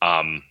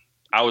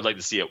I would like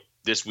to see it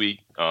this week.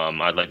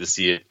 I'd like to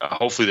see it.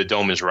 Hopefully the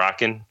dome is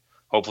rocking.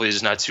 Hopefully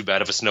it's not too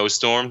bad of a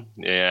snowstorm.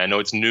 Yeah, I know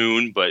it's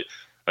noon, but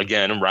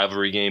again, a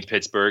rivalry game,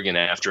 Pittsburgh, and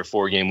after a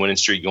 4-game winning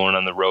streak, going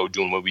on the road,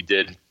 doing what we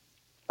did.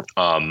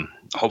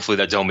 Hopefully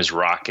that dome is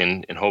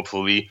rocking, and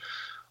hopefully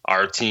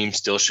our team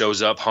still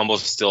shows up,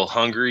 Humble's still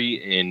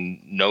hungry,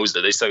 and knows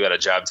that they still got a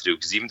job to do.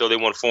 Because even though they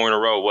won 4 in a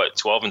row,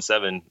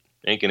 12-7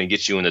 ain't going to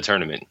get you in the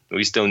tournament.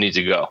 We still need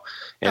to go.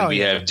 And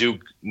have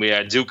Duke. We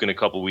had Duke in a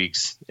couple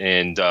weeks or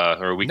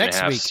a week and a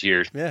half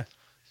here. Yeah.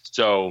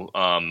 So,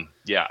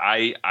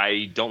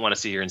 I don't want to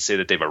sit here and say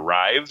that they've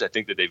arrived. I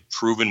think that they've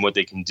proven what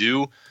they can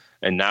do.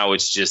 And now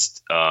it's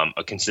just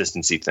a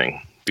consistency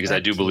thing, because I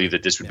do believe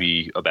that this would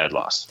be a bad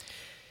loss.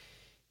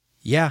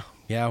 Yeah.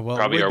 Yeah. Well,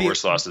 probably our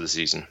worst loss of the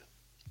season.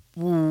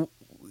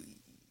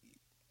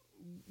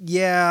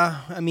 Yeah.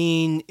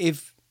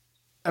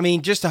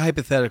 Just a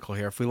hypothetical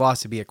here. If we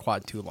lost, it'd be a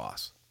quad 2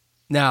 loss.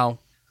 Now,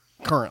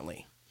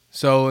 currently.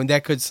 So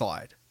that could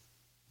slide,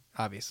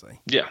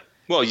 obviously. Yeah.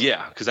 Well,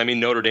 yeah, because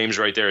Notre Dame's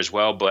right there as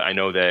well, but I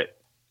know that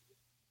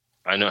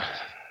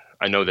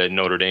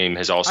Notre Dame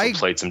has also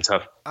played some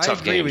tough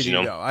games.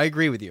 I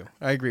agree with you.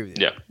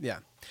 Yeah. Yeah.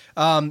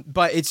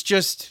 But it's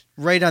just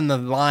right on the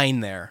line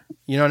there.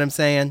 You know what I'm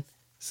saying?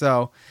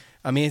 So,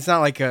 it's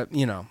not like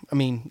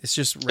it's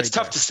just right. It's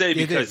tough to say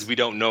because we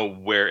don't know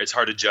where. It's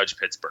hard to judge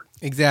Pittsburgh.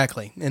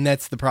 Exactly, and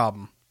that's the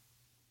problem.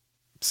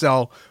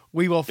 So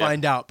we will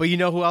find out. But you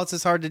know who else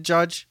is hard to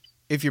judge?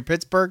 If you're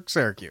Pittsburgh,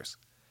 Syracuse.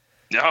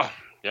 No.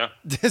 Yeah.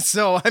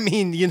 So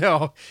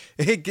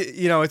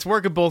it's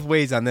working both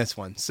ways on this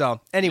one.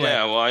 So anyway.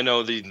 Yeah. Well, I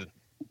know the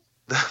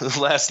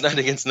last night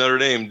against Notre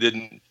Dame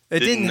didn't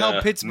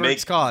help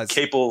Pittsburgh's cause.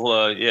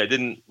 Capel,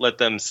 didn't let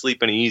them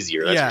sleep any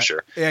easier. That's for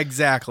sure.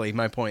 Exactly.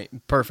 My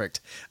point.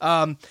 Perfect.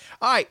 All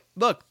right.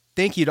 Look,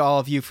 thank you to all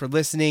of you for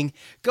listening.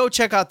 Go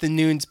check out the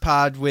Noons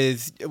Pod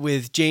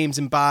with James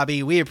and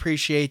Bobby. We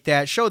appreciate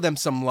that. Show them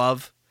some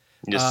love.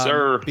 Yes,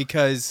 sir.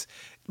 Because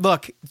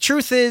look,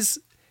 truth is,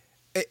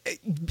 I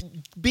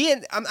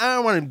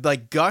don't want to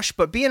gush,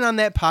 but being on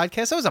that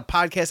podcast, that was a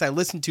podcast I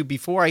listened to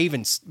before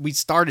we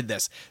started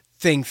this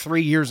thing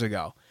 3 years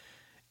ago.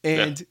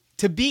 And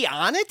to be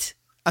on it,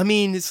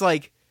 it's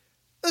it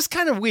was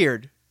kind of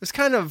weird. It was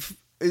kind of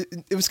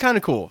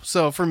cool.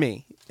 So for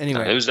me,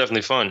 anyway. It was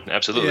definitely fun.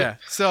 Absolutely. Yeah.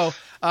 So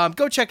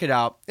go check it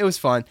out. It was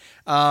fun.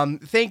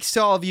 Thanks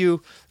to all of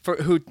you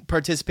who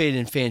participated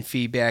in fan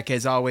feedback.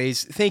 As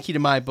always, thank you to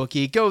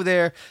MyBookie. Go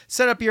there,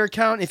 set up your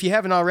account. If you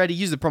haven't already,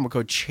 use the promo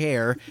code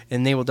CHAIR,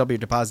 and they will double your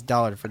deposit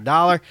dollar for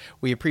dollar.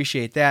 We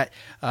appreciate that.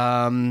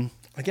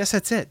 I guess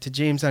that's it. To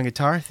James on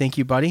guitar, thank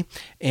you, buddy.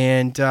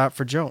 And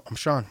for Joe, I'm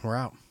Sean. We're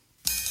out.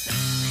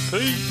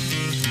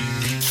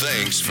 Peace.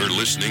 Thanks for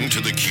listening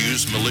to the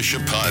Q's Militia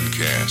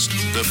Podcast,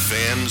 the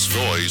fan's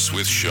voice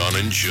with Sean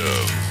and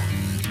Joe.